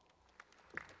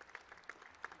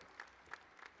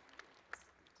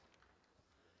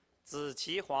紫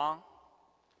旗黄，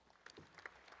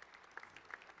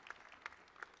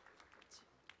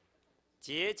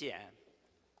节俭，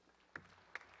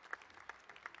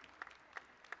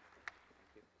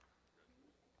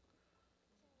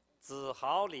紫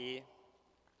毫梨，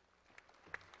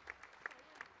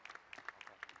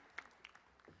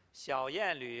小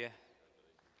燕缕，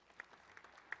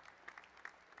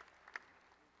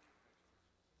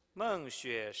孟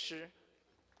雪诗，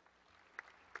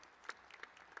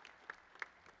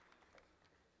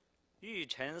玉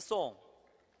晨颂，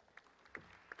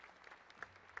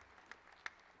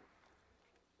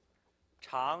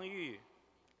常玉，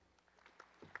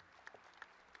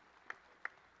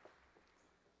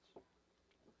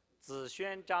紫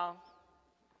宣章，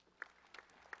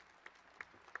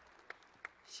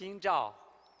新照，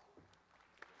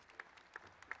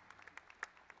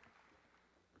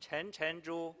陈晨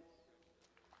珠，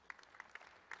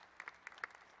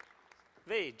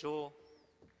魏珠，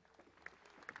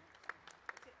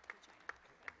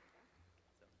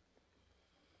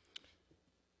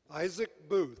 Isaac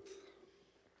Booth.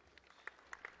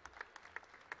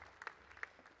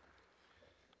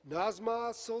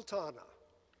 Nazma Sultana.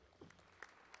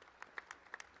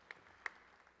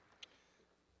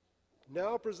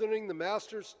 Now presenting the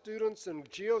master's students in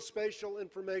Geospatial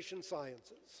Information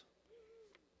Sciences.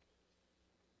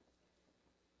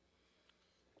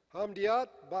 Hamdiat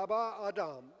Baba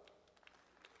Adam.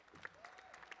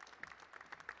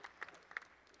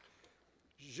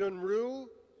 Junru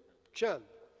Chen.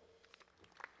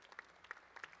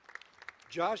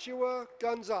 Joshua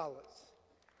Gonzalez.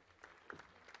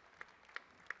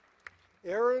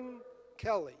 Aaron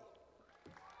Kelly.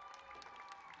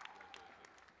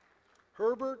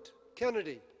 Herbert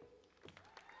Kennedy.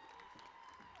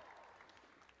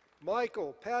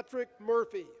 Michael Patrick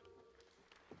Murphy.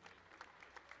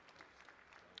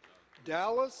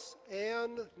 Dallas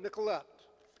Ann Nicolette.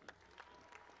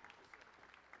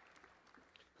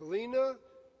 Helena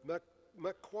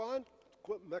McQuanin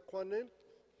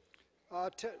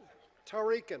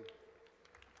Tarikan.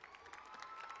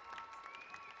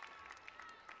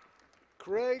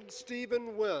 Craig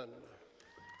Stephen Wynn.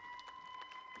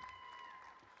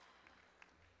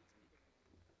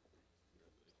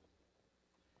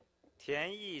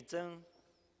田义增，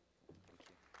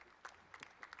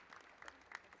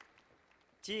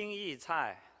金义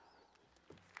菜，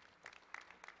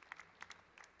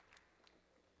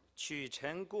曲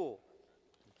成固，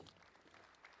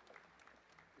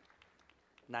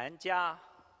南家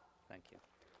 ，Thank you，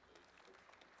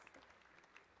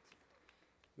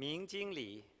 明经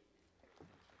理，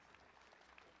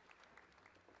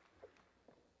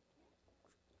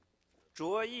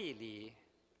卓义礼。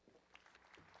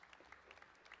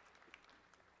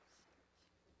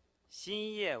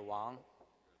 新叶王，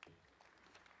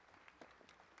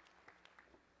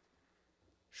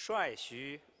帅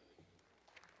徐，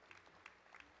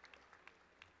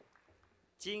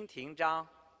金廷章，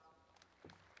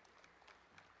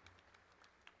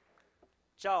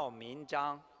赵明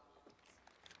章，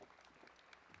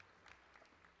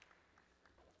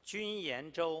君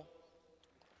延州，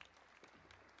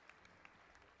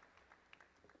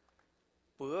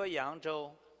博扬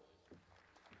州。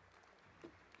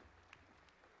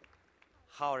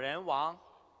 好人王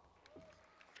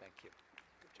 ，Thank you.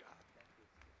 Good job.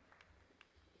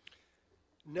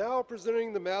 Now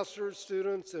presenting the master's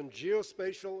students in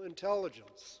Geospatial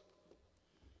Intelligence.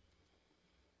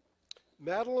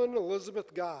 Madeline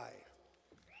Elizabeth Guy.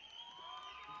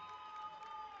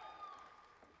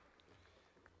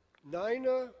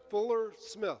 Nina Fuller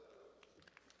Smith.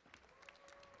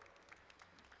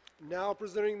 Now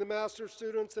presenting the master's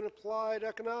students in Applied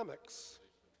Economics.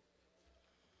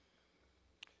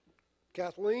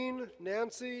 Kathleen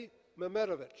Nancy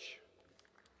Mehmedovich.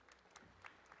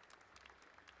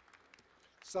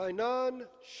 Sainan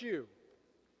Shu.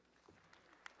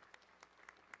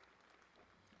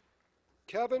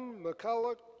 Kevin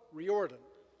McCulloch Riordan.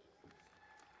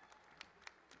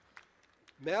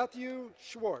 Matthew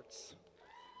Schwartz.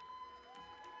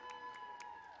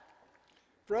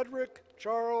 Frederick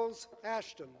Charles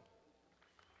Ashton.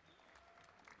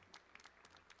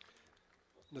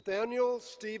 Nathaniel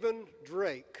Stephen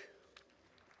Drake.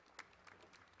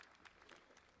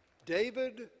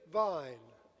 David Vine.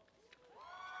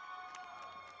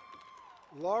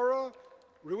 Laura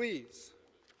Ruiz.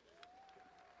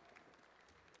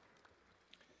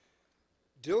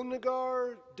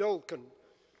 Dilnagar Dolkin.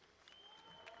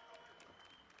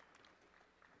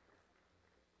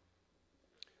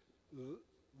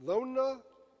 Lona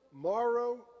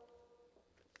Morrow.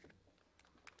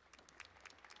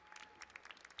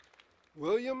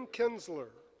 William Kinsler.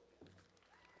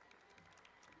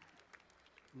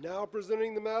 Now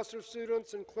presenting the Master's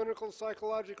students in Clinical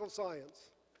Psychological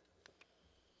Science.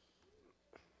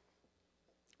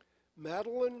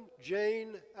 Madeline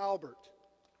Jane Albert.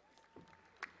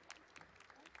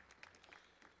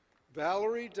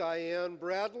 Valerie Diane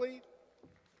Bradley.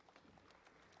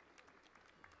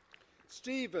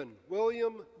 Stephen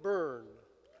William Byrne.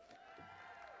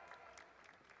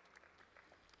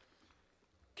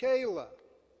 Kayla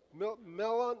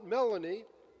Melanie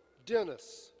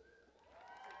Dennis.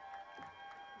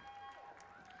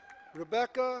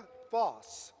 Rebecca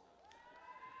Voss.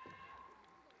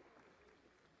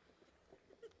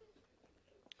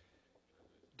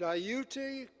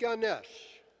 Dayuti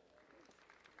Ganesh.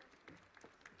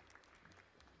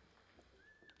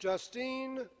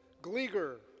 Justine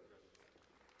Gleeger.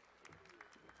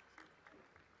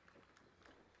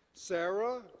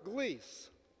 Sarah Gleese.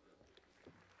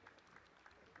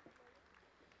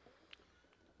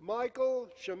 Michael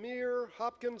Shamir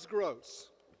Hopkins Gross.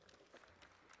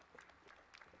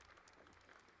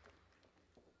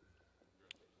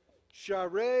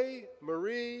 Sharee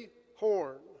Marie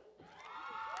Horn.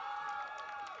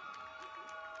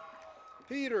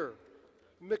 Peter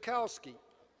Mikowski.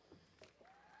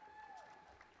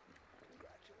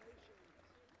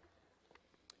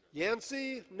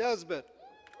 Yancy Nesbitt.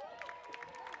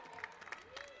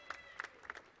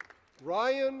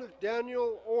 Ryan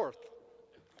Daniel Orth.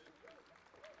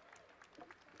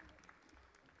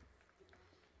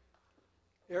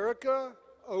 Erica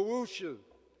Owushu.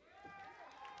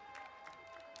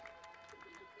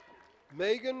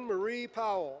 Megan Marie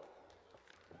Powell.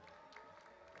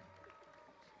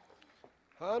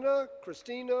 Hannah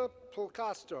Christina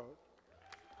Polcasto.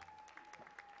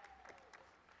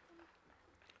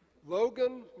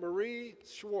 Logan Marie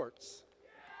Schwartz.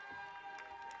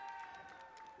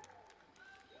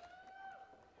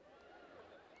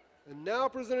 And now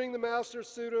presenting the Master's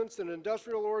students in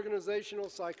Industrial Organizational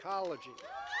Psychology.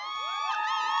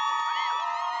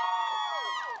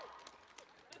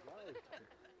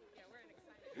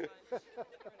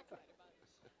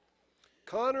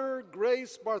 Connor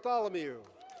Grace Bartholomew.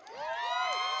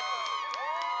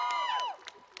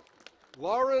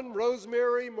 Lauren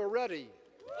Rosemary Moretti.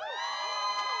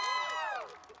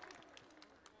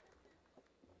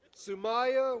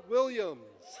 Sumaya Williams.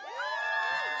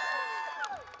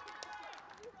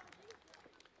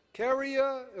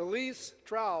 Carria Elise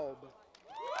Traub.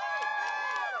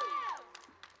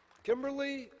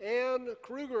 Kimberly Ann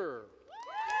Kruger.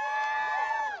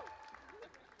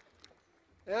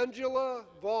 Angela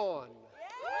Vaughn.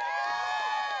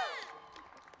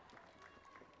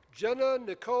 Jenna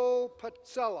Nicole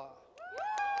Patzella.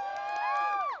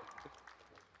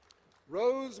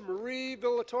 Rose Marie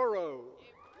Villatoro.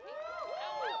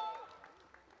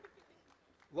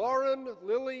 Lauren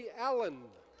Lily Allen.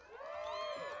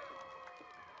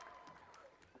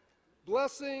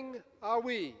 Blessing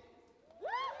Awi.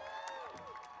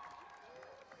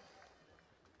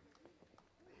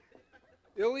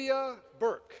 Ilya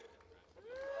Burke.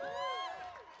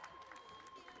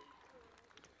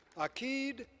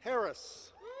 Akid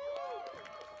Harris.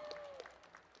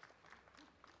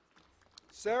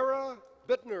 Sarah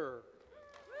Bittner.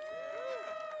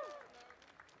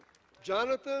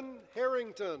 Jonathan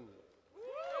Harrington.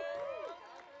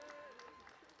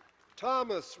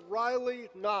 Thomas Riley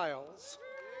Niles.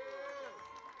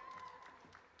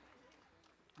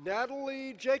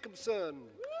 Natalie Jacobson.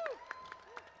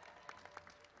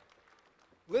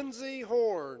 Lindsay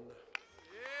Horn.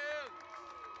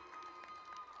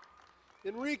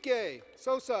 Enrique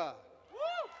Sosa.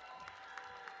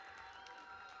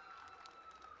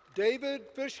 David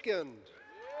Fishkind.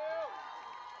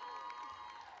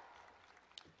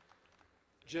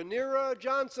 Janira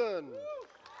Johnson.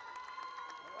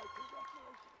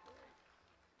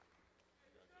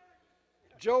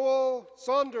 Joel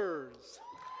Saunders.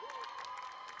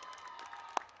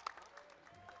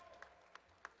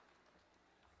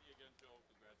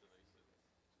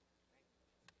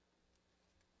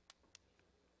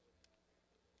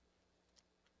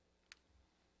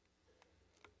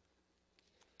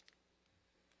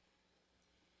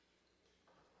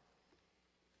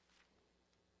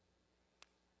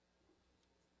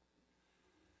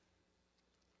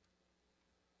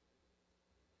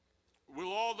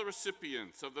 all the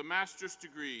recipients of the master's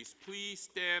degrees please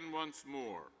stand once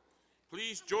more?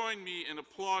 Please join me in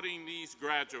applauding these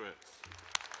graduates.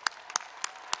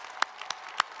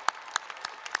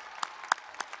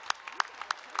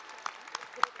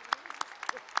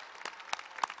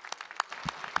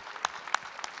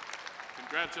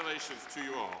 Congratulations to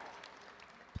you all.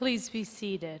 Please be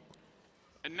seated.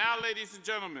 And now, ladies and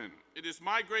gentlemen, it is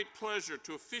my great pleasure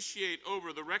to officiate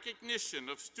over the recognition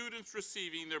of students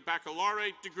receiving their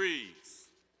baccalaureate degrees.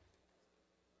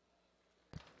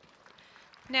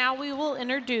 Now we will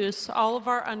introduce all of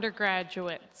our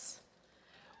undergraduates.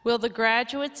 Will the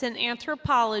graduates in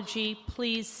anthropology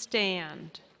please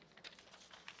stand?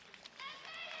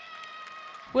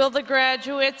 Will the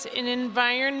graduates in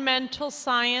environmental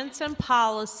science and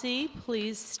policy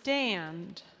please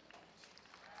stand?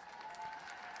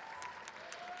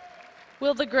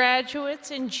 Will the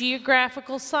graduates in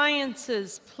geographical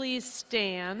sciences please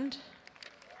stand?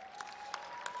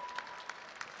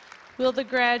 Will the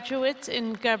graduates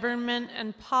in government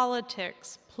and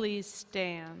politics please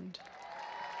stand?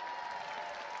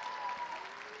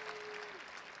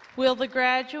 Will the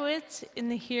graduates in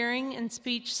the hearing and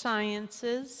speech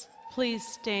sciences please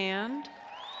stand?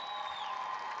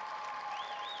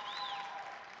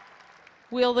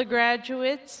 Will the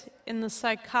graduates in the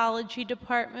psychology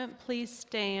department please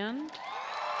stand?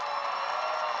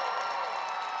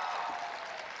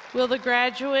 Will the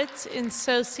graduates in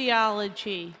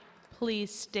sociology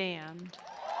please stand?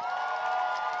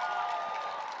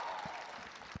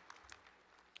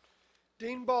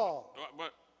 Dean Ball.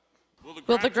 What?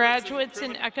 Will the graduates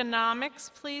in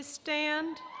economics please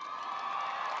stand?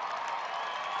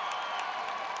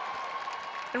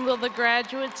 And will the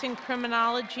graduates in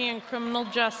criminology and criminal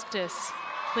justice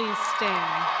please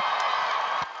stand?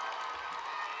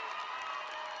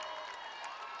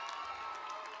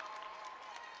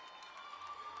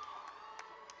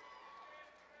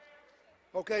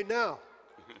 Okay, now,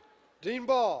 Dean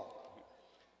Ball,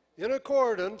 in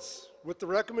accordance with the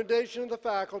recommendation of the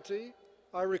faculty,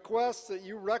 I request that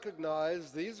you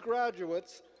recognize these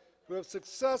graduates who have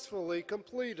successfully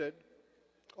completed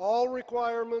all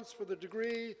requirements for the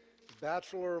degree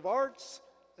Bachelor of Arts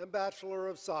and Bachelor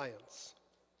of Science.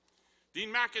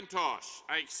 Dean McIntosh,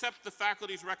 I accept the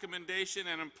faculty's recommendation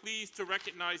and am pleased to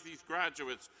recognize these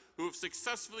graduates who have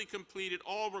successfully completed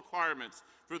all requirements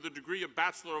for the degree of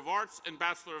Bachelor of Arts and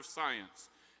Bachelor of Science.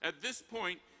 At this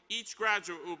point, each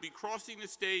graduate will be crossing the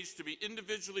stage to be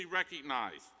individually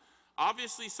recognized.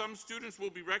 Obviously, some students will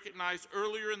be recognized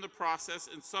earlier in the process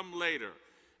and some later.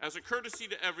 As a courtesy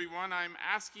to everyone, I am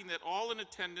asking that all in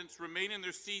attendance remain in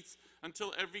their seats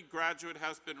until every graduate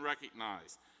has been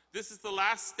recognized. This is the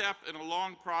last step in a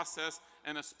long process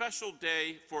and a special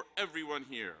day for everyone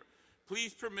here.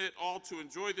 Please permit all to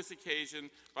enjoy this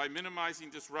occasion by minimizing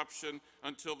disruption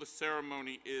until the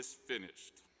ceremony is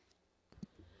finished.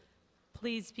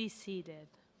 Please be seated.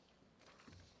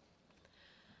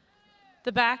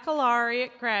 The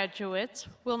baccalaureate graduates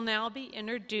will now be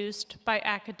introduced by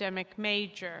academic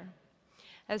major.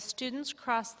 As students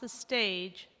cross the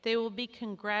stage, they will be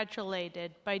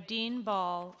congratulated by Dean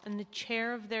Ball and the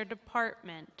chair of their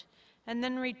department, and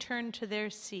then return to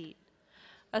their seat.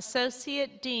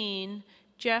 Associate Dean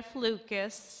Jeff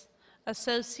Lucas,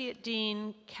 Associate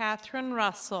Dean Catherine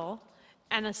Russell,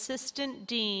 and Assistant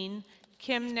Dean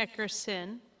Kim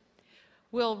Nickerson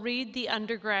will read the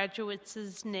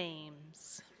undergraduates'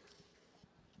 names.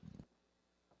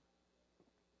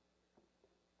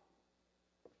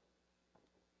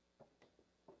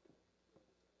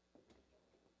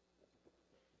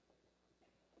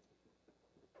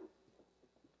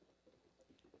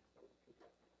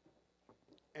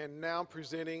 And now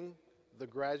presenting the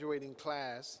graduating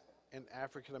class in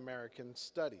African American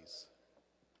Studies.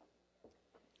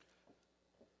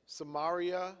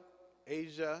 Samaria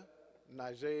Asia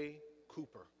Najee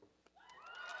Cooper.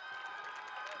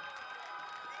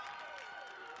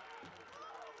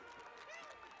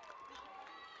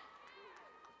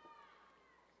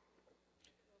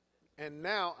 And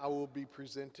now I will be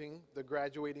presenting the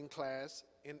graduating class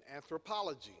in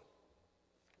Anthropology.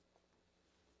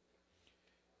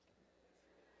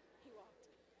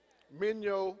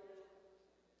 Minyo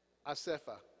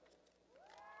Asefa.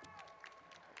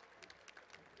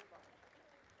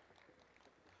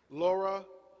 Laura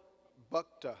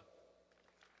Bukta.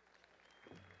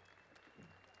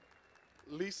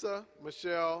 Lisa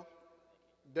Michelle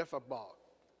Defabal.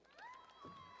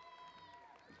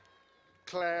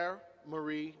 Claire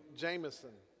Marie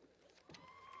Jameson.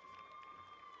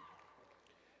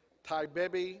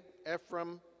 Taibebi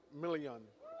Ephraim Million.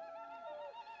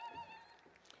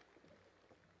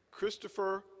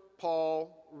 Christopher Paul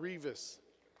Rivas.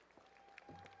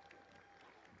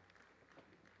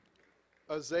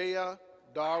 Isaiah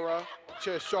Dara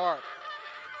Cheshire.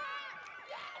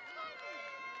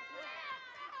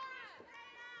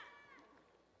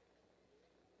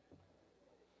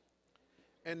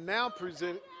 And now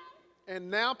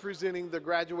presenting the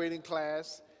graduating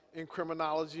class in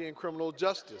criminology and criminal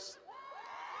justice.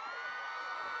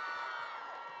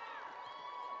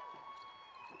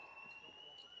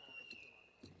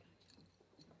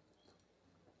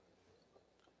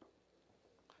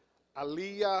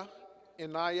 Aliyah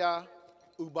Inaya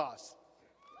Ubas.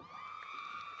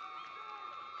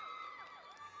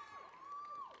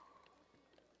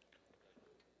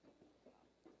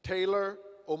 Taylor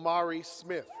Omari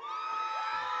Smith.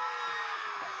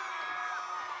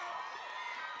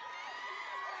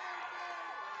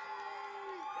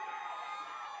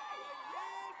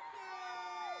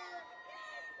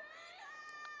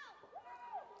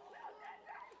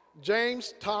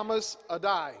 James Thomas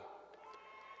Adai.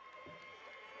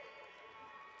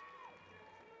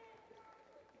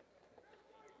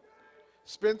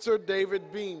 Spencer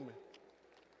David Beam.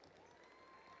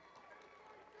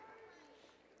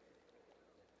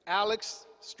 Alex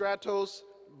Stratos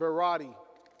Berardi.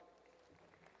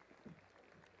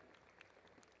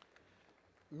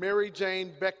 Mary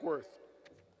Jane Beckworth.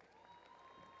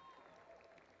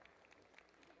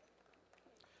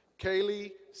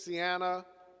 Kaylee Sienna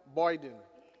Boyden.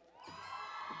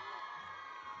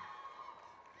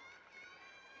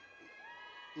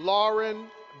 Lauren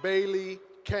Bailey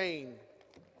Kane.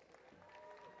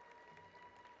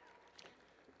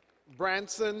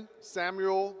 Branson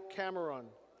Samuel Cameron.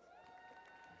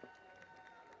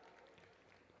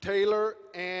 Taylor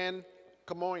Ann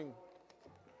Camoin.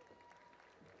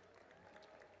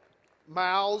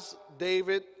 Miles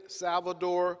David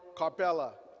Salvador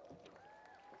Carpella.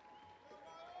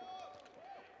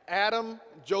 Adam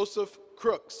Joseph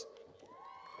Crooks.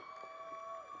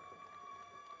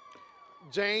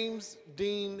 James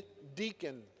Dean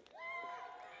Deacon.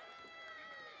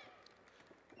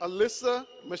 Alyssa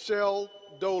Michelle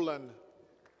Dolan.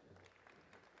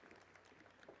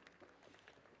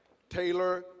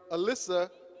 Taylor Alyssa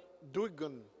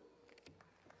Duigan.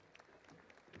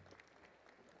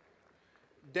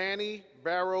 Danny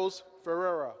Barrows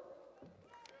Ferreira.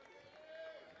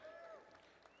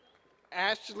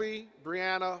 Ashley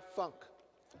Brianna Funk.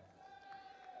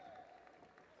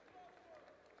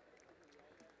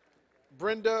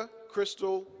 Brenda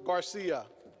Crystal Garcia.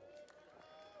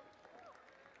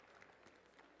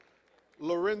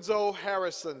 Lorenzo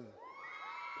Harrison.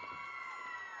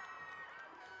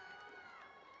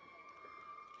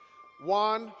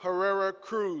 Juan Herrera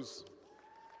Cruz.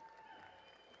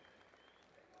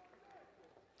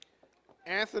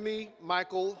 Anthony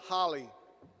Michael Holly.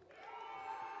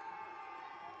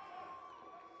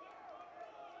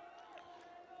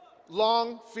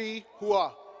 Long Phi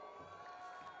Hua.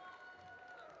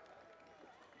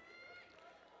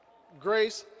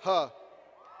 Grace Huh.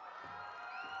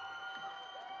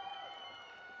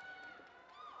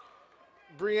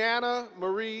 Brianna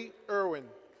Marie Irwin.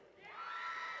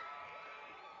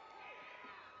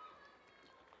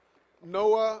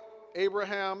 Noah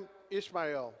Abraham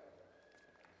Ishmael.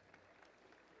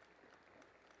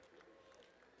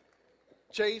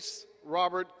 Chase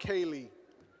Robert Cayley.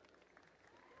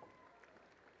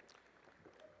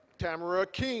 Tamara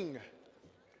King.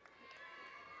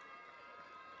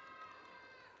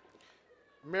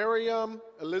 Miriam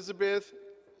Elizabeth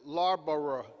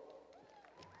Larborough.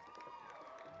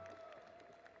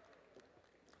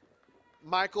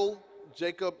 Michael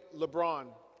Jacob LeBron.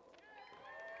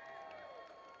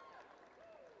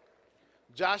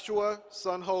 Joshua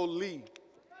Sunho Lee.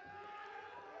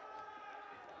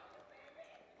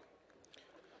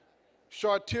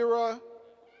 Shartira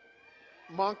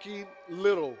Monkey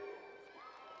Little.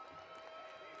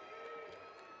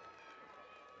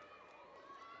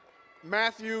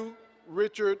 Matthew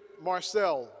Richard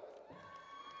Marcel.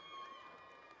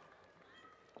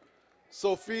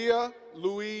 Sophia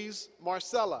Louise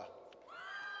Marcella.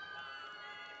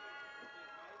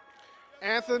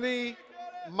 Anthony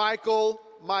Michael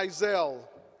Mizell.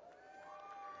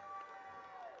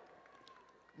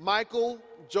 Michael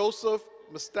Joseph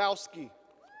Mostowski.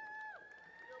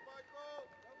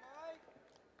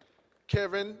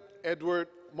 Kevin Edward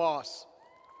Moss.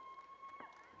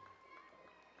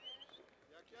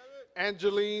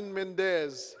 Angeline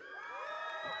Mendez.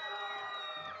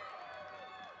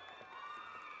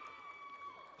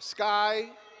 Sky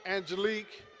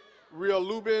Angelique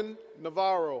Riolubin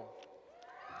Navarro.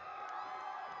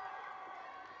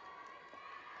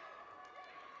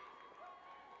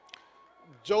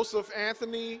 Joseph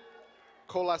Anthony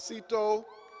Colasito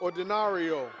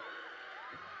Ordinario.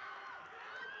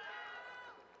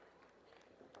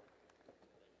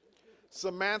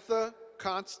 Samantha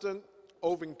Constant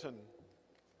Ovington.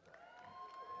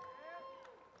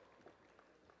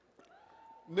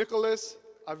 Nicholas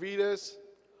Avides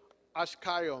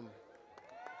Ashkayom.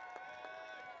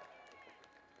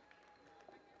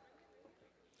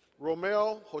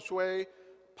 Romel Josue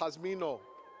Pazmino.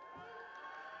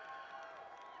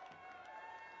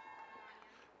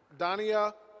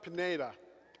 Dania Pineda.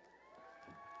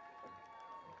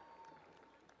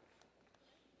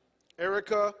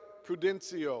 Erica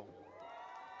Prudencio.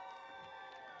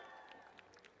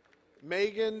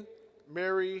 Megan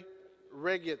Mary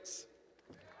Regitz.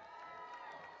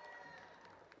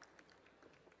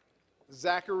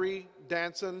 Zachary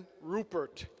Danson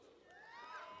Rupert.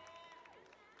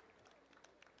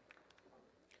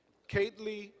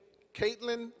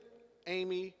 Caitlin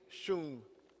Amy Schum.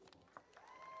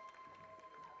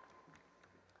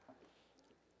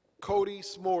 Cody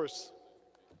Smorse.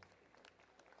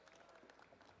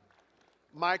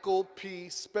 Michael P.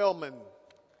 Spellman.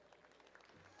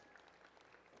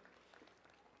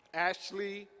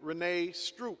 Ashley Renee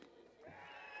Stroop.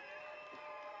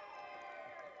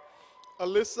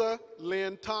 Alyssa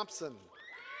Lynn Thompson.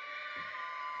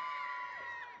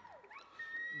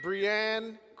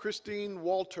 Brianne Christine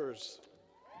Walters.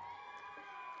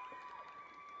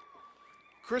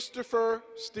 Christopher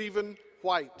Stephen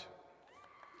White.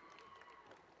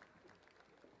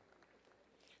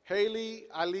 Haley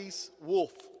Alice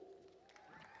Wolf.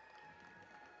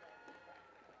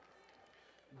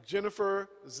 Jennifer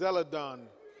Zeladon.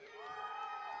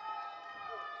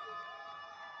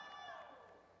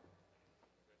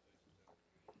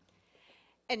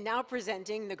 And now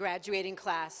presenting the graduating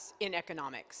class in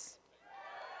economics.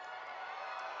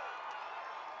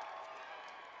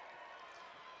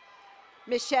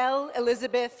 Michelle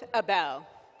Elizabeth Abel.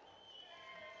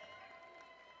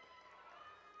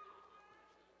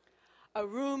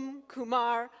 Arun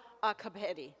Kumar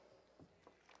Akapedi.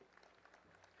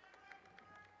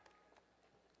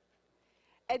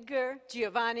 Edgar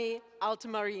Giovanni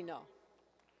Altamarino.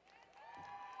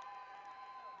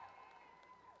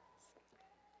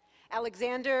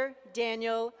 Alexander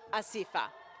Daniel Asifa.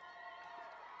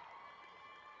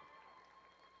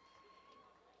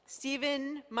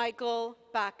 Stephen Michael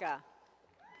Baca.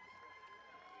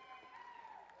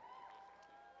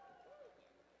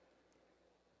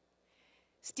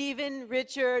 Stephen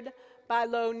Richard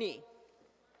Baloni.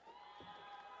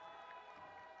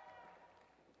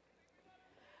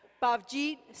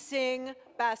 Bhavjit Singh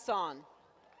Basson.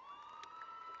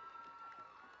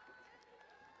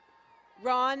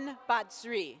 Ron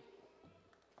Batsri.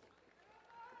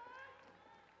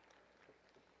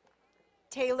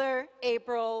 Taylor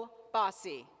April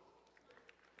Bossy.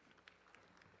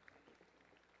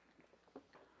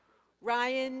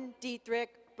 Ryan Dietrich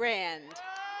Brand.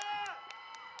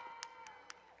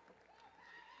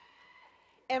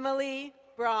 Emily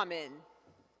Brahmin.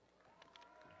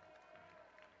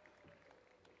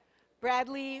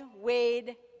 Bradley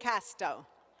Wade Casto.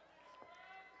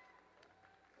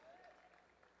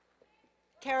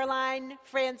 Caroline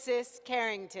Francis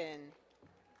Carrington.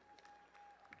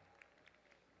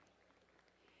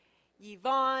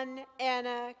 Yvonne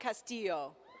Anna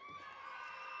Castillo.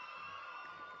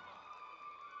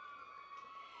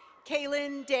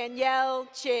 Kaylin Danielle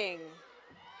Ching.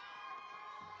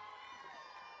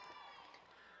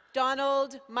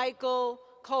 Donald Michael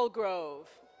Colgrove.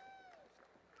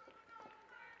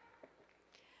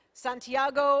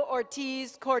 Santiago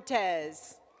Ortiz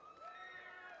Cortez.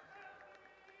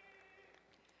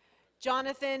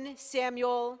 Jonathan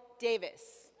Samuel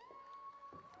Davis.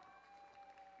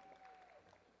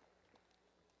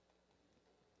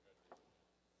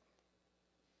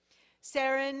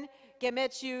 Saren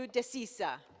Gemechu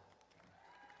Desisa.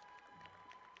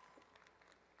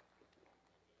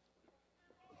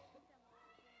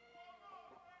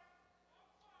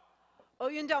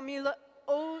 Oyindamala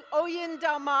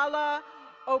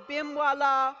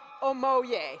Obimwala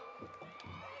Omoye.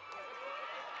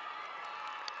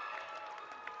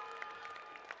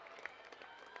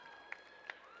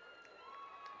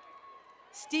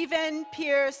 Stephen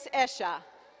Pierce Esha.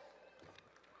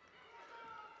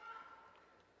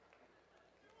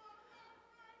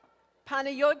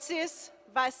 Panayotsis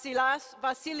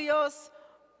Vasilios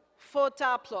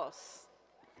Fotaplos.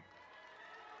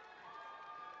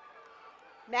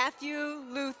 Matthew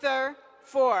Luther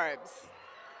Forbes.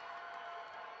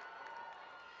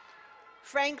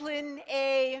 Franklin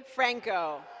A.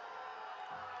 Franco.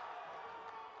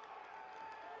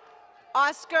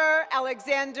 Oscar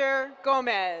Alexander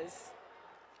Gomez.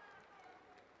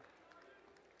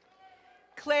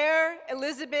 Claire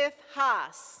Elizabeth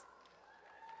Haas.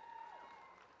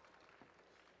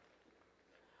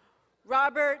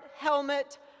 Robert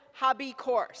Helmut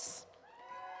Habi-Kors.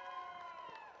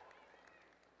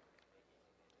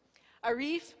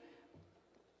 Arif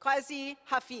Qazi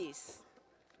Hafiz.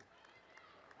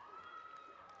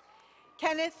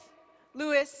 Kenneth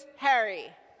Lewis Harry.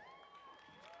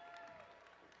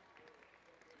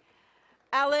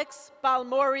 Alex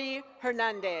Balmori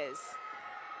Hernandez.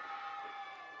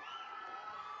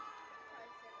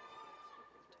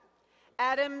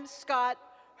 Adam Scott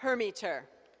Hermiter.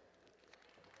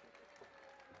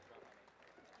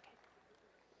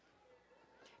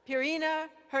 Purina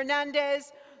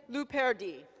Hernandez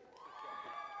Luperdi.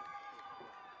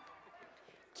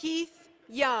 Keith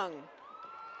Young.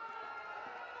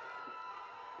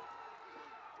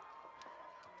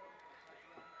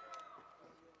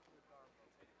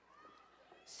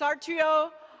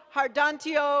 Sartrio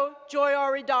Hardantio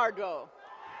Joyoridardo.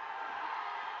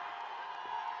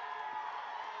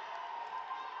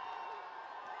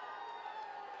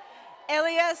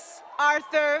 Elias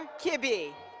Arthur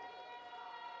Kibbe.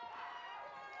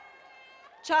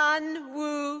 Chan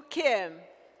Woo Kim.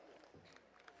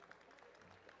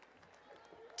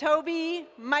 Toby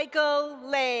Michael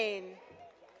Lane.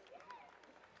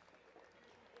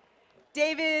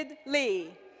 David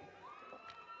Lee.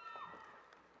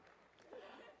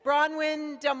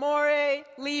 Bronwyn Damore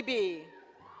Leby.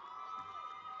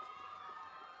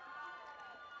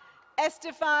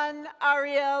 Estefan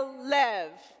Ariel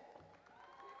Lev.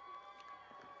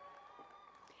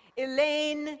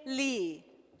 Elaine Lee.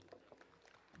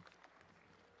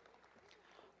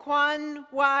 Quan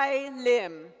Y.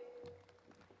 Lim.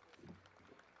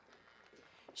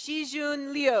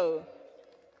 Shijun Liu.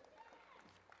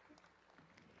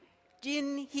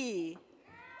 Jin He.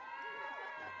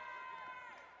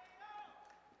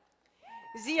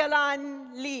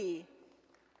 Zialan Li.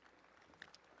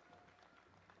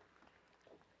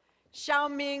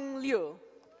 Xiaoming Liu.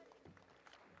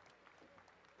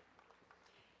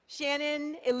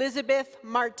 Shannon Elizabeth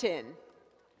Martin.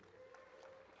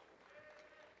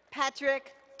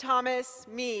 Patrick Thomas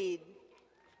Mead.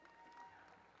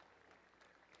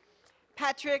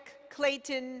 Patrick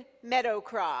Clayton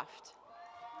Meadowcroft.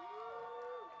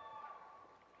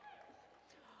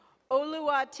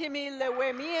 Oluwatimi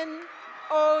Lewemian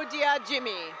Odia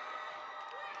Jimmy.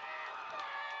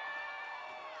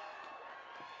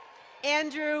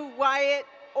 Andrew Wyatt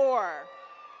Orr.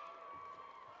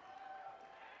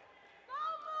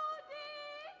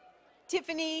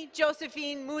 Tiffany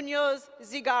Josephine Munoz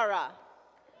Zigara.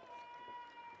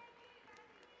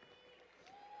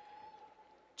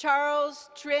 Charles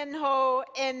Trenho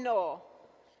Eno.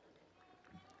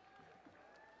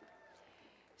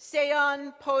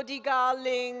 Seon Podiga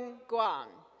Ling Guang.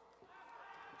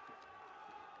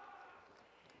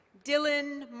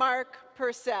 Dylan Mark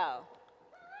Purcell.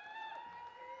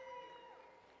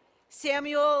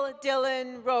 Samuel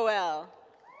Dylan Roel.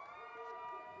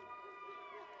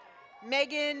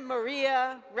 Megan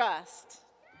Maria Rust.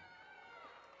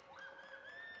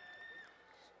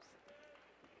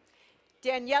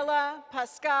 Daniela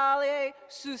Pascale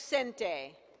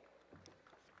Susente.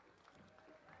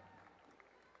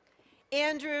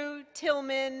 Andrew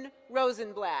Tillman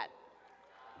Rosenblatt.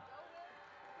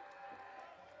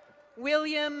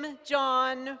 William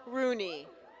John Rooney.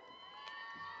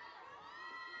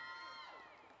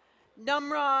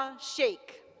 Numra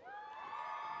Sheikh.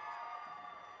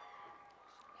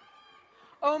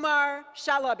 Omar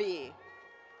Shalabi.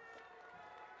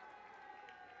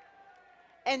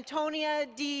 Antonia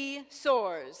D.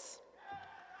 Soares.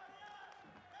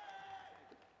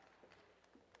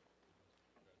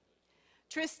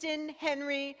 Tristan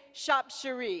Henry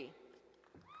Shopshiri.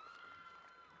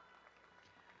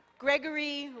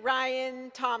 Gregory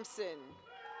Ryan Thompson.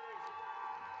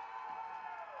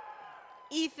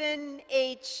 Ethan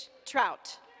H.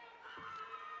 Trout.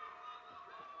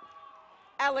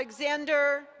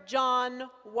 Alexander John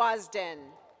Wasden.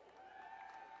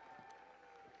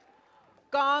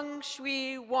 Gong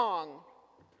Shui Wong.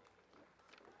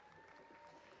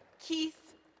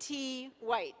 Keith T.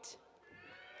 White.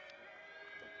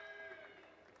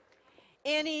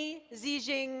 Annie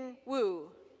Zijing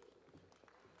Wu.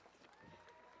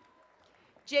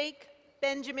 Jake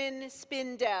Benjamin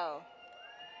Spindell.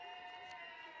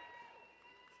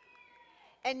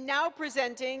 And now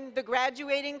presenting the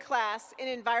graduating class in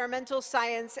Environmental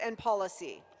Science and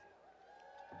Policy.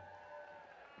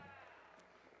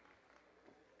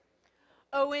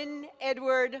 Owen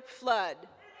Edward Flood.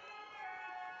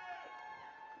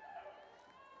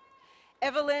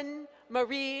 Evelyn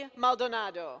Marie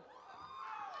Maldonado.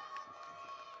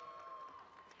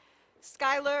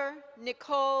 Skylar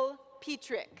Nicole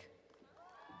Petrick.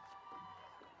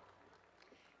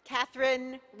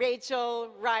 Catherine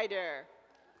Rachel Ryder.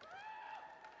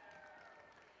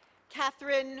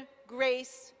 Catherine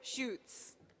Grace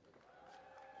Schutz.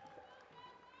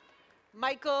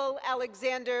 Michael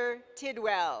Alexander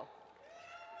Tidwell.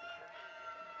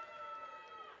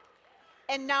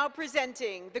 And now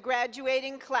presenting the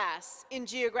graduating class in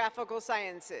Geographical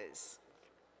Sciences.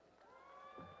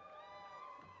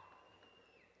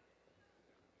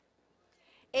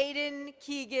 Aiden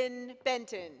Keegan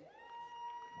Benton.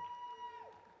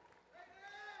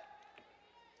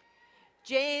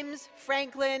 James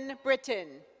Franklin Britton.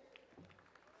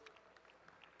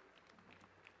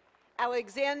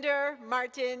 Alexander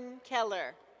Martin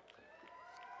Keller.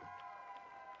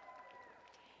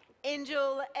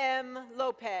 Angel M.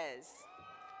 Lopez.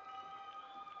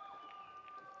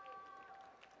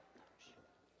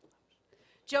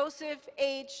 Joseph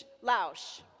H.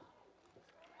 Lausch.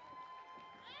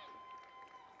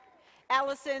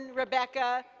 Allison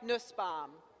Rebecca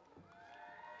Nussbaum.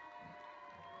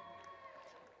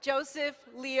 Joseph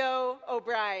Leo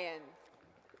O'Brien.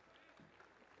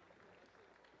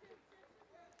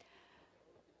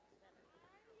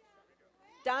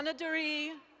 Donadari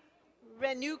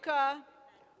Renuka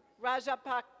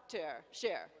Rajapakter.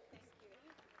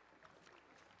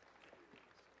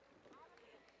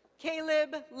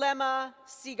 Caleb Lema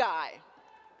Sigai.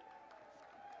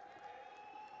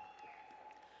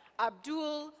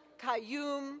 Abdul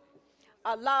Qayyum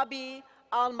Alabi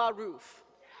Al-Maruf.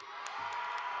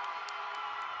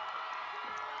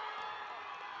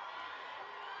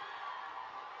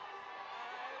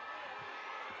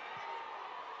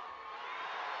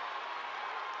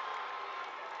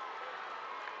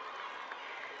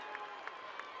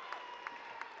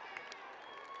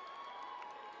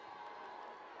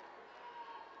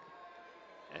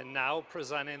 And now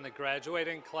presenting the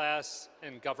graduating class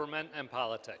in Government and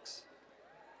Politics.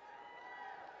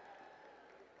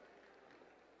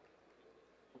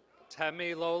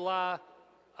 Temilola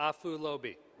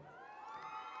Afulobi.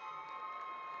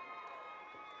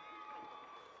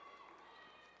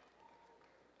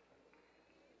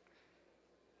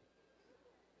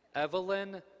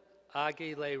 Evelyn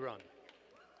Aguileron.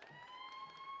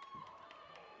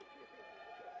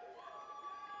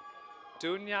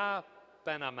 Dunya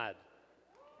Ben Ahmed.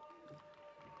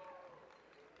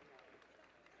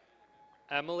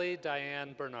 Emily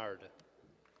Diane Bernard.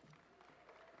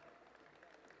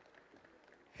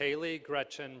 Haley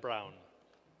Gretchen Brown.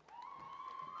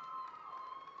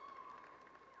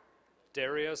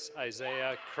 Darius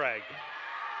Isaiah Craig.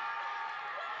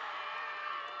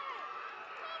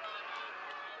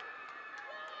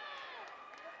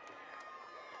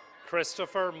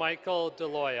 Christopher Michael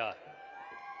DeLoya.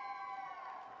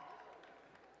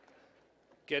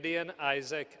 Gideon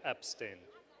Isaac Epstein.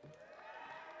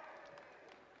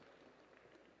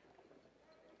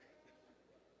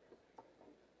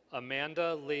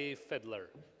 Amanda Lee Fiddler.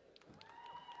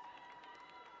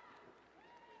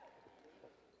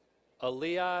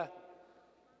 Aliyah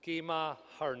Gima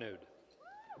Harnud.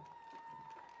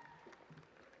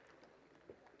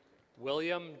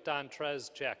 William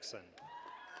Dontrez Jackson.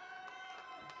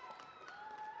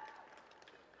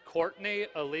 Courtney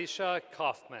Alicia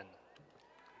Kaufman.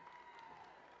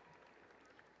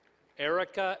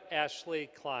 Erica Ashley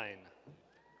Klein.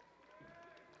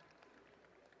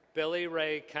 Billy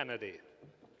Ray Kennedy.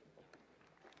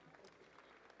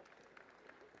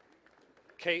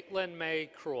 Caitlin May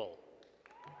Cruel.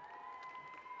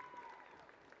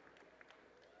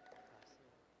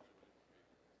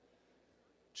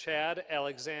 Chad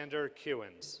Alexander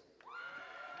Kewins.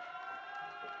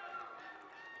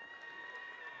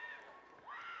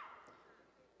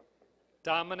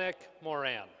 Dominic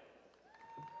Moran.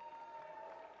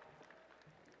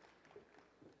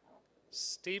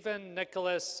 Stephen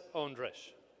Nicholas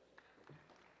Ondrich.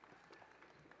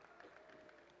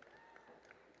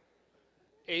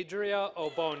 Adria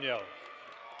Obonyo.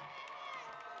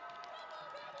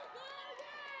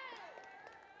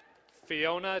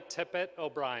 Fiona Tippett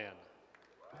O'Brien.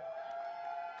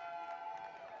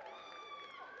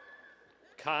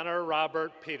 Connor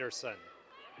Robert Peterson.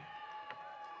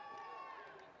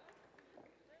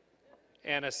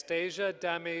 Anastasia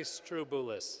Demi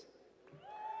Strubulis.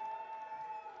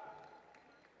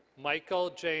 Michael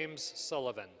James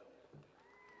Sullivan.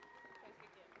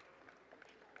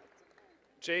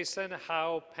 Jason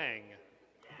Hao Peng.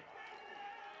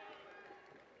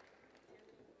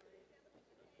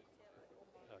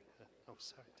 Oh,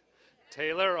 sorry.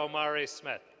 Taylor Omari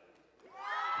Smith.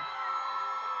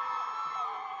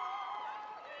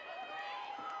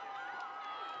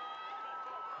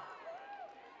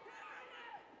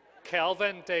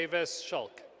 Calvin Davis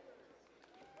Schulk.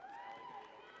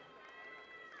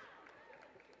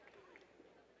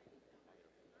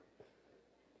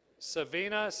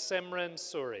 Savina Simran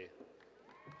Suri.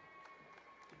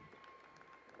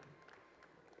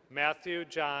 Matthew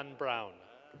John Brown.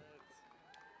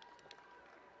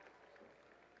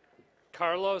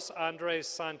 Carlos Andres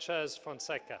Sanchez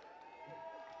Fonseca.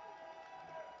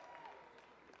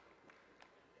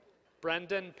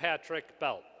 Brendan Patrick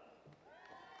Belt.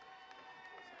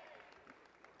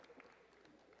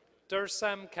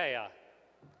 Dursem Kaya.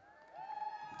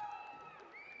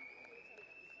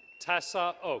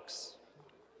 Tessa Oaks.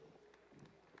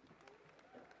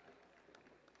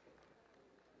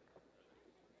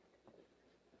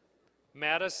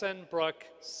 Madison Brooke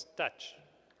Stutch.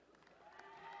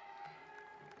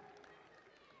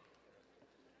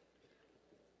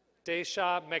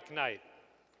 Desha McKnight.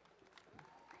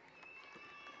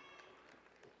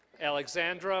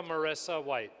 Alexandra Marissa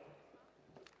White.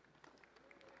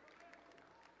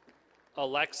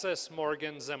 Alexis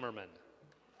Morgan Zimmerman.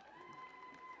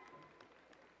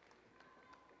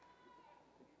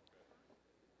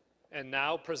 And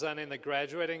now presenting the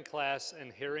graduating class in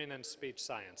Hearing and Speech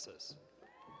Sciences.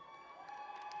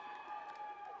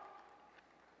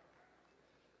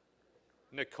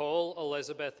 Nicole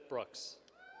Elizabeth Brooks.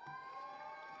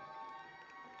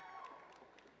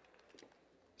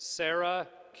 Sarah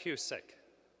Cusick.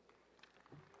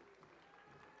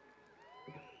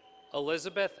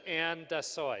 Elizabeth Ann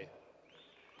Desoy.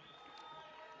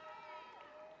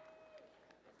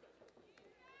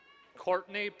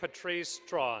 Courtney Patrice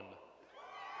Strawn.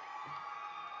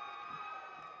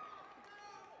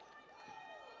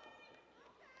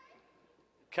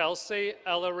 Kelsey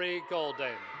Ellery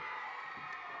Golding.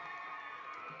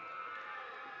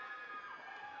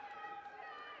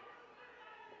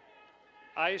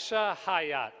 Aisha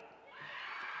Hayat.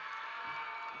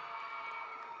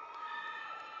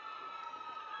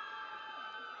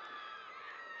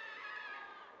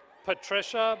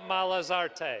 Patricia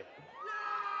Malazarte.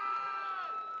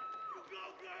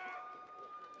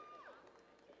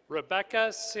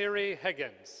 Rebecca Siri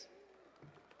Higgins.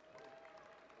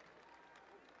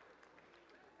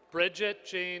 Bridget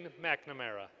Jean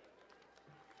McNamara.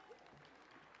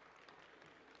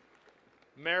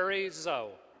 Mary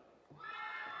Zoe.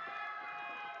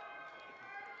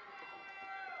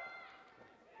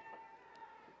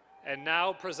 And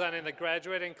now presenting the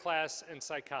graduating class in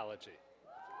psychology.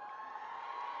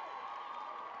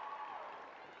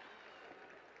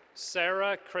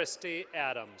 Sarah Christie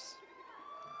Adams.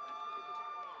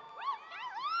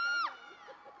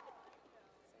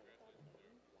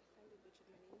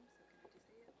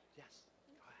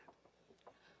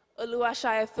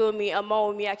 Oluwashaya Fumi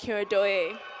Amomi Akiradoye.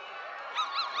 Thank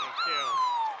you.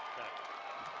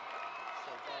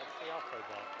 So glad she offered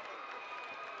that.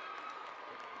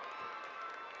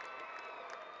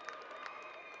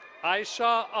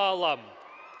 Aisha Alam.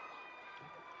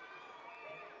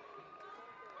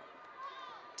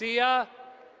 Dia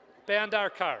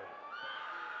Bandarkar.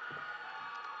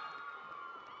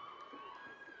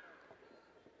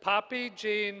 Poppy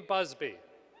Jean Busby.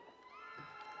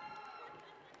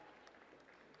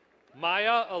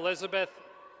 Maya Elizabeth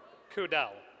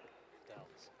Kudel.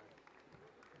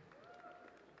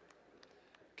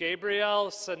 Gabrielle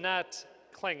Sinette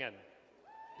Klingen.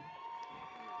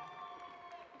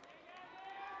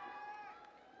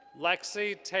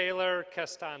 Lexi Taylor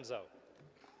Castanzo.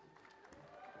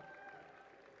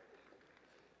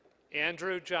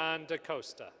 Andrew John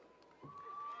DaCosta.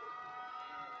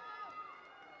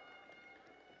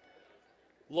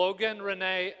 Logan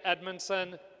Renee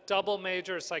Edmondson, double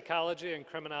major psychology and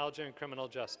criminology and criminal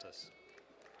justice.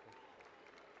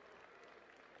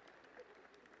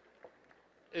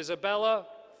 Isabella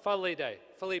Felipe,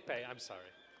 I'm sorry.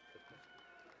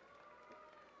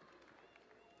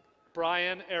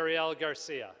 Brian Ariel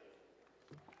Garcia.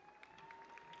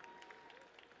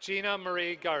 Gina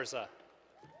Marie Garza.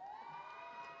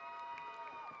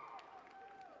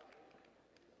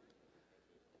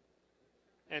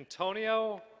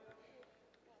 Antonio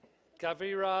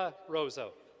Gavira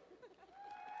Rozo.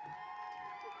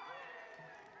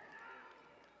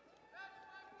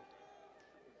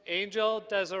 Angel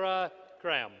Desiree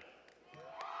Graham.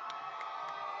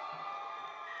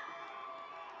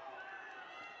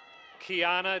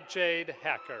 Kiana Jade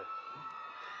Hacker.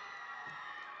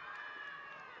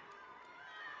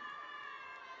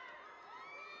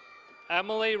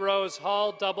 Emily Rose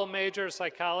Hall, double major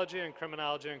psychology and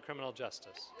criminology and criminal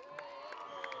justice.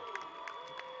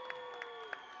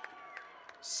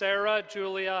 Sarah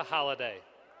Julia Holliday.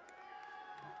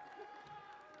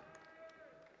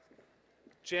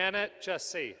 Janet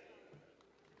Jessie.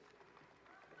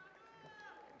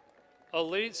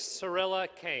 Elise Cirilla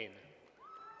Kane.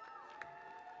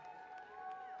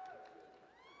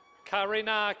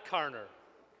 Karina Karner.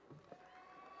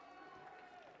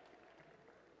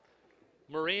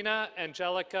 Marina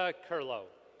Angelica Curlow.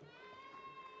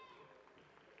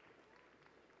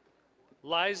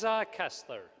 Liza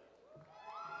Kessler.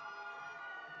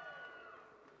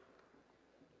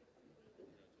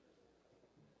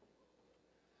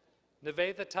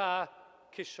 Nivedita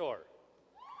Kishore.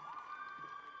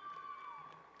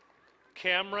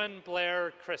 Cameron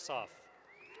Blair Krisoff.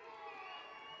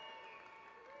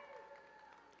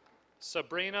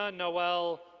 Sabrina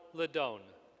Noel Ledone.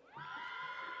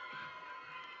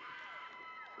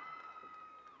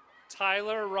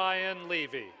 Tyler Ryan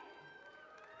Levy.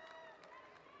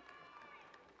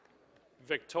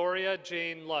 Victoria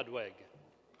Jean Ludwig.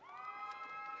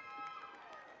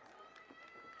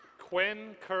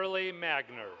 Quinn Curley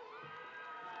Magner.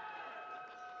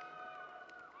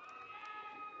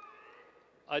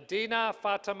 Adina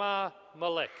Fatima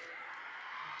Malik.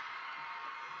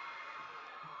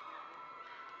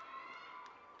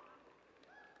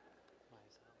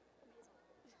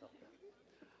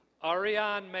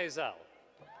 Ariane Mazel.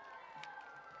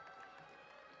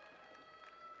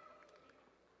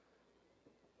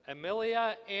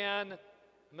 Amelia Ann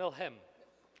Milham.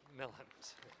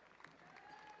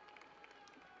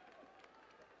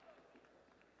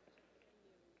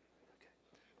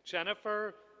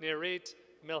 Jennifer Nirit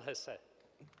Milhisser.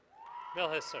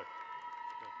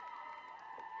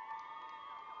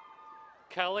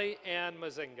 Kelly Ann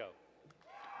Mazingo.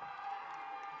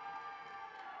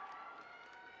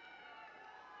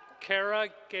 Kara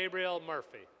Gabriel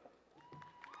Murphy.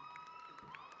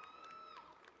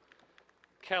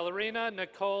 Kalarina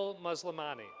Nicole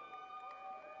Muslimani.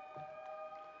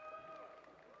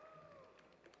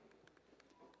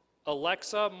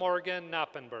 Alexa Morgan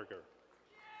Knappenberger.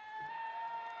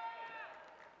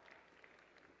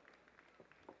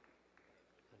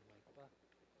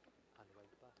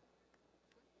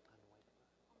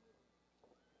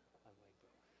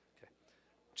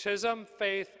 Chisholm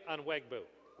Faith Anwegbu.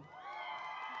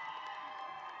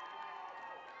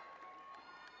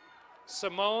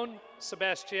 Simone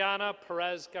Sebastiana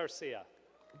Perez Garcia.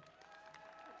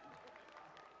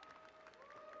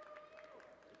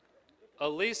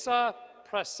 Elisa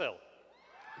Presil.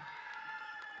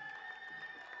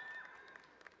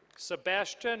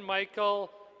 Sebastian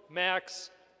Michael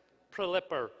Max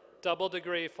Prelipper, double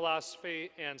degree philosophy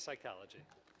and psychology.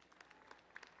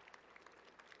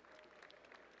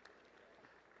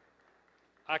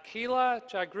 Akila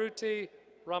Jagruti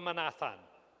Ramanathan.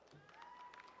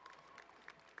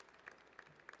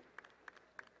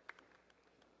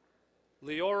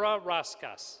 Leora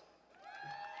Raskas.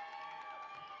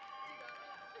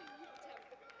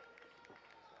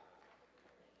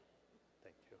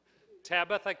 Thank you.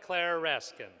 Tabitha Claire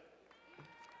Raskin.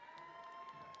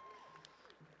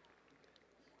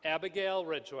 Abigail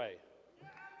Ridgway.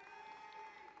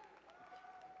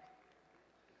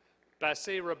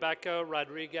 Bessie Rebecca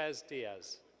Rodriguez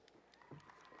Diaz.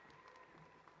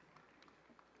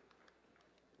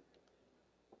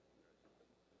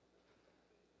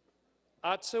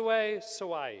 Atsue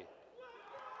Sawai.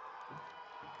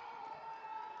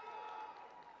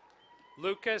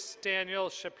 Lucas Daniel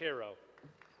Shapiro.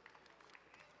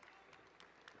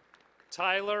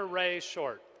 Tyler Ray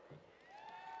Short.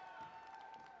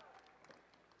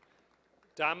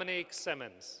 Dominique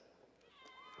Simmons.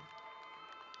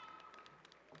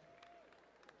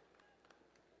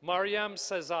 Mariam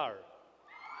Cesar.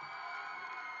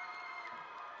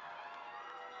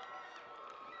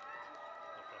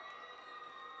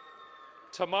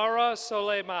 Tamara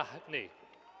Soleimani.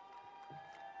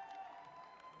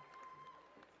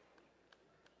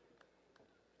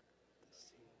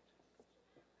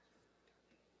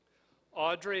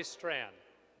 Audrey Strand.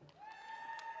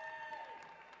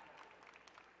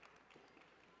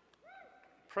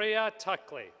 Priya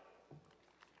Tuckley.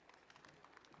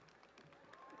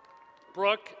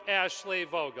 Brooke Ashley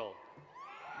Vogel.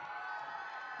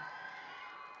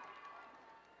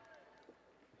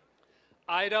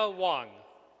 Ida Wong.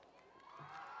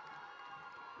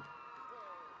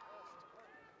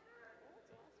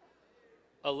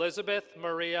 Elizabeth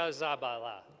Maria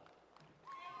Zabala.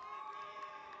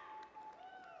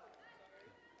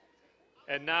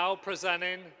 And now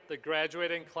presenting the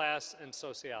graduating class in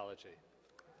sociology.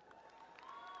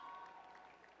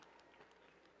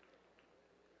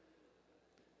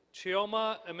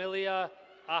 Chioma Emilia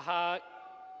Aha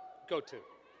Gotu.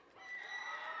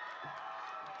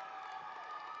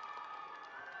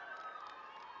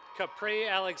 Capri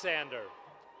Alexander.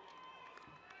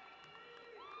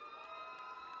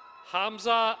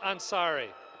 Hamza Ansari.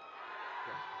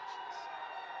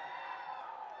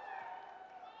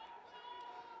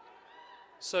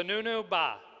 Sununu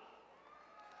Ba.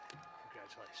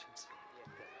 Congratulations.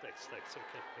 Thanks, okay.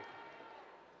 Thank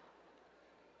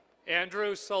you.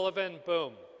 Andrew Sullivan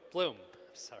Bloom.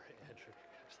 Sorry, Andrew.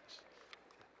 Congratulations.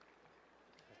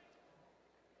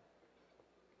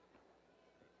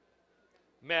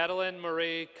 Madeline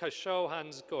Marie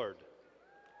Kashohansgord.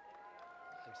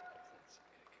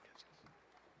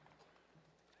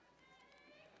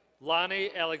 Lonnie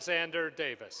Alexander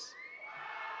Davis.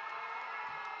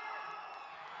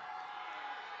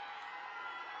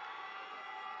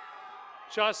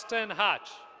 Justin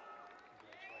Hotch.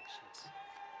 Congratulations.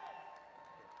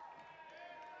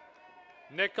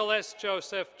 Nicholas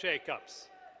Joseph Jacobs.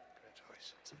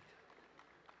 Congratulations.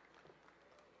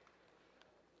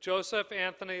 Joseph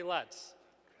Anthony Letts.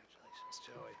 Congratulations,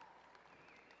 Joey.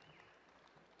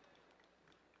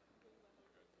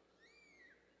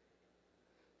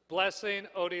 Blessing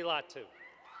Odilatu.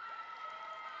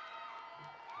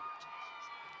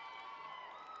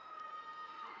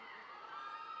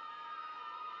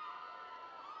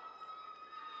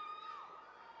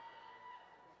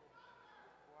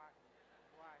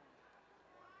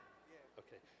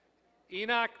 Okay.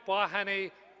 Enoch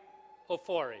Bohani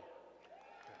Ofori.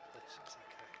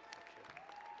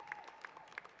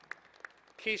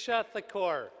 Keisha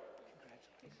Thakor.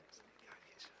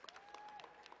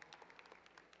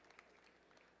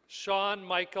 Sean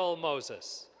Michael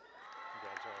Moses.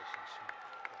 Congratulations, Sean.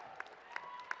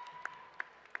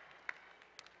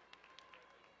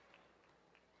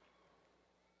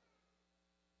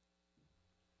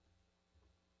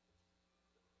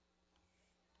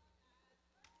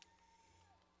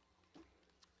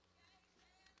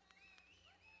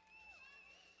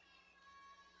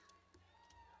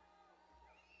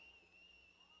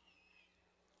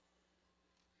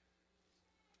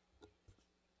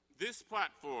 This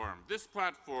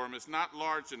platform is not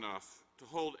large enough to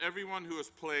hold everyone who has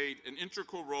played an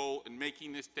integral role in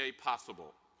making this day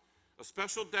possible. A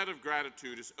special debt of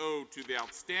gratitude is owed to the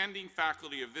outstanding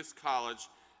faculty of this college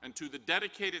and to the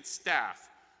dedicated staff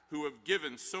who have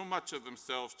given so much of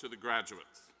themselves to the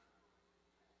graduates.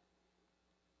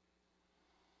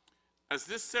 As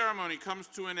this ceremony comes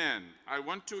to an end, I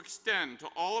want to extend to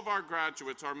all of our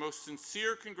graduates our most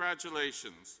sincere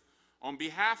congratulations. On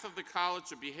behalf of the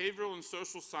College of Behavioral and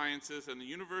Social Sciences and the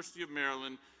University of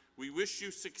Maryland, we wish you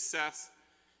success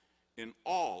in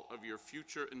all of your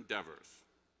future endeavors.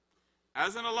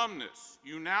 As an alumnus,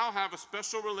 you now have a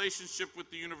special relationship with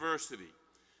the university.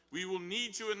 We will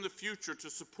need you in the future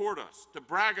to support us, to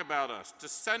brag about us, to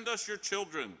send us your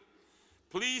children.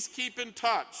 Please keep in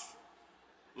touch.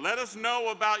 Let us know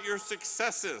about your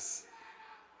successes.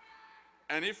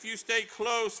 And if you stay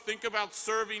close, think about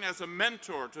serving as a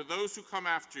mentor to those who come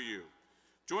after you.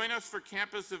 Join us for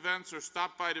campus events or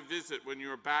stop by to visit when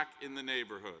you are back in the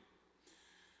neighborhood.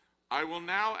 I will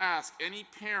now ask any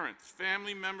parents,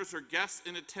 family members, or guests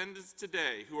in attendance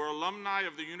today who are alumni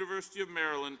of the University of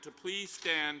Maryland to please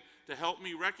stand to help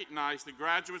me recognize the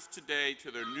graduates today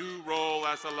to their new role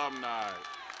as alumni.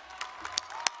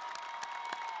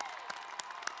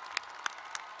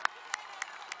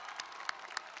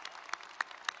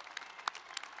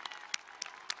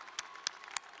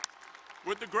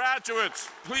 Would the graduates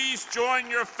please join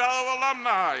your fellow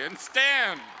alumni and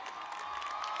stand?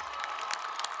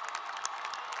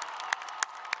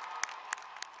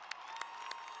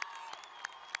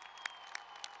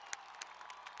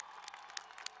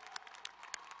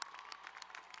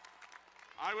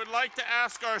 I would like to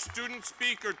ask our student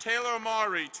speaker, Taylor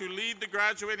Amari, to lead the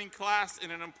graduating class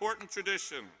in an important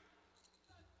tradition.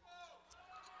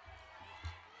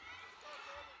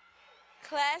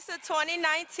 Class of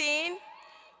 2019,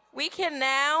 we can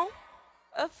now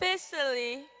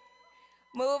officially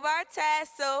move our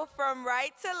tassel from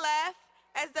right to left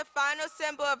as the final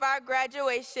symbol of our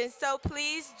graduation. So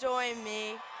please join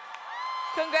me.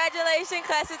 Congratulations,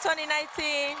 class of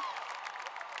 2019.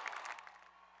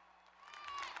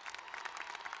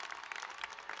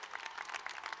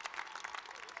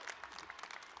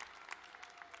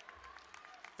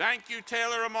 Thank you,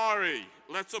 Taylor Amari.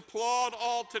 Let's applaud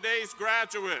all today's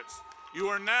graduates. You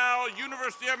are now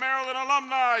University of Maryland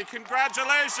alumni.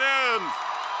 Congratulations.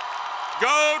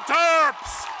 Go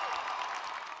Terps!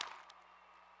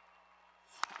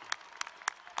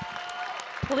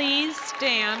 Please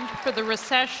stand for the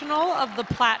recessional of the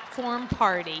platform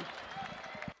party.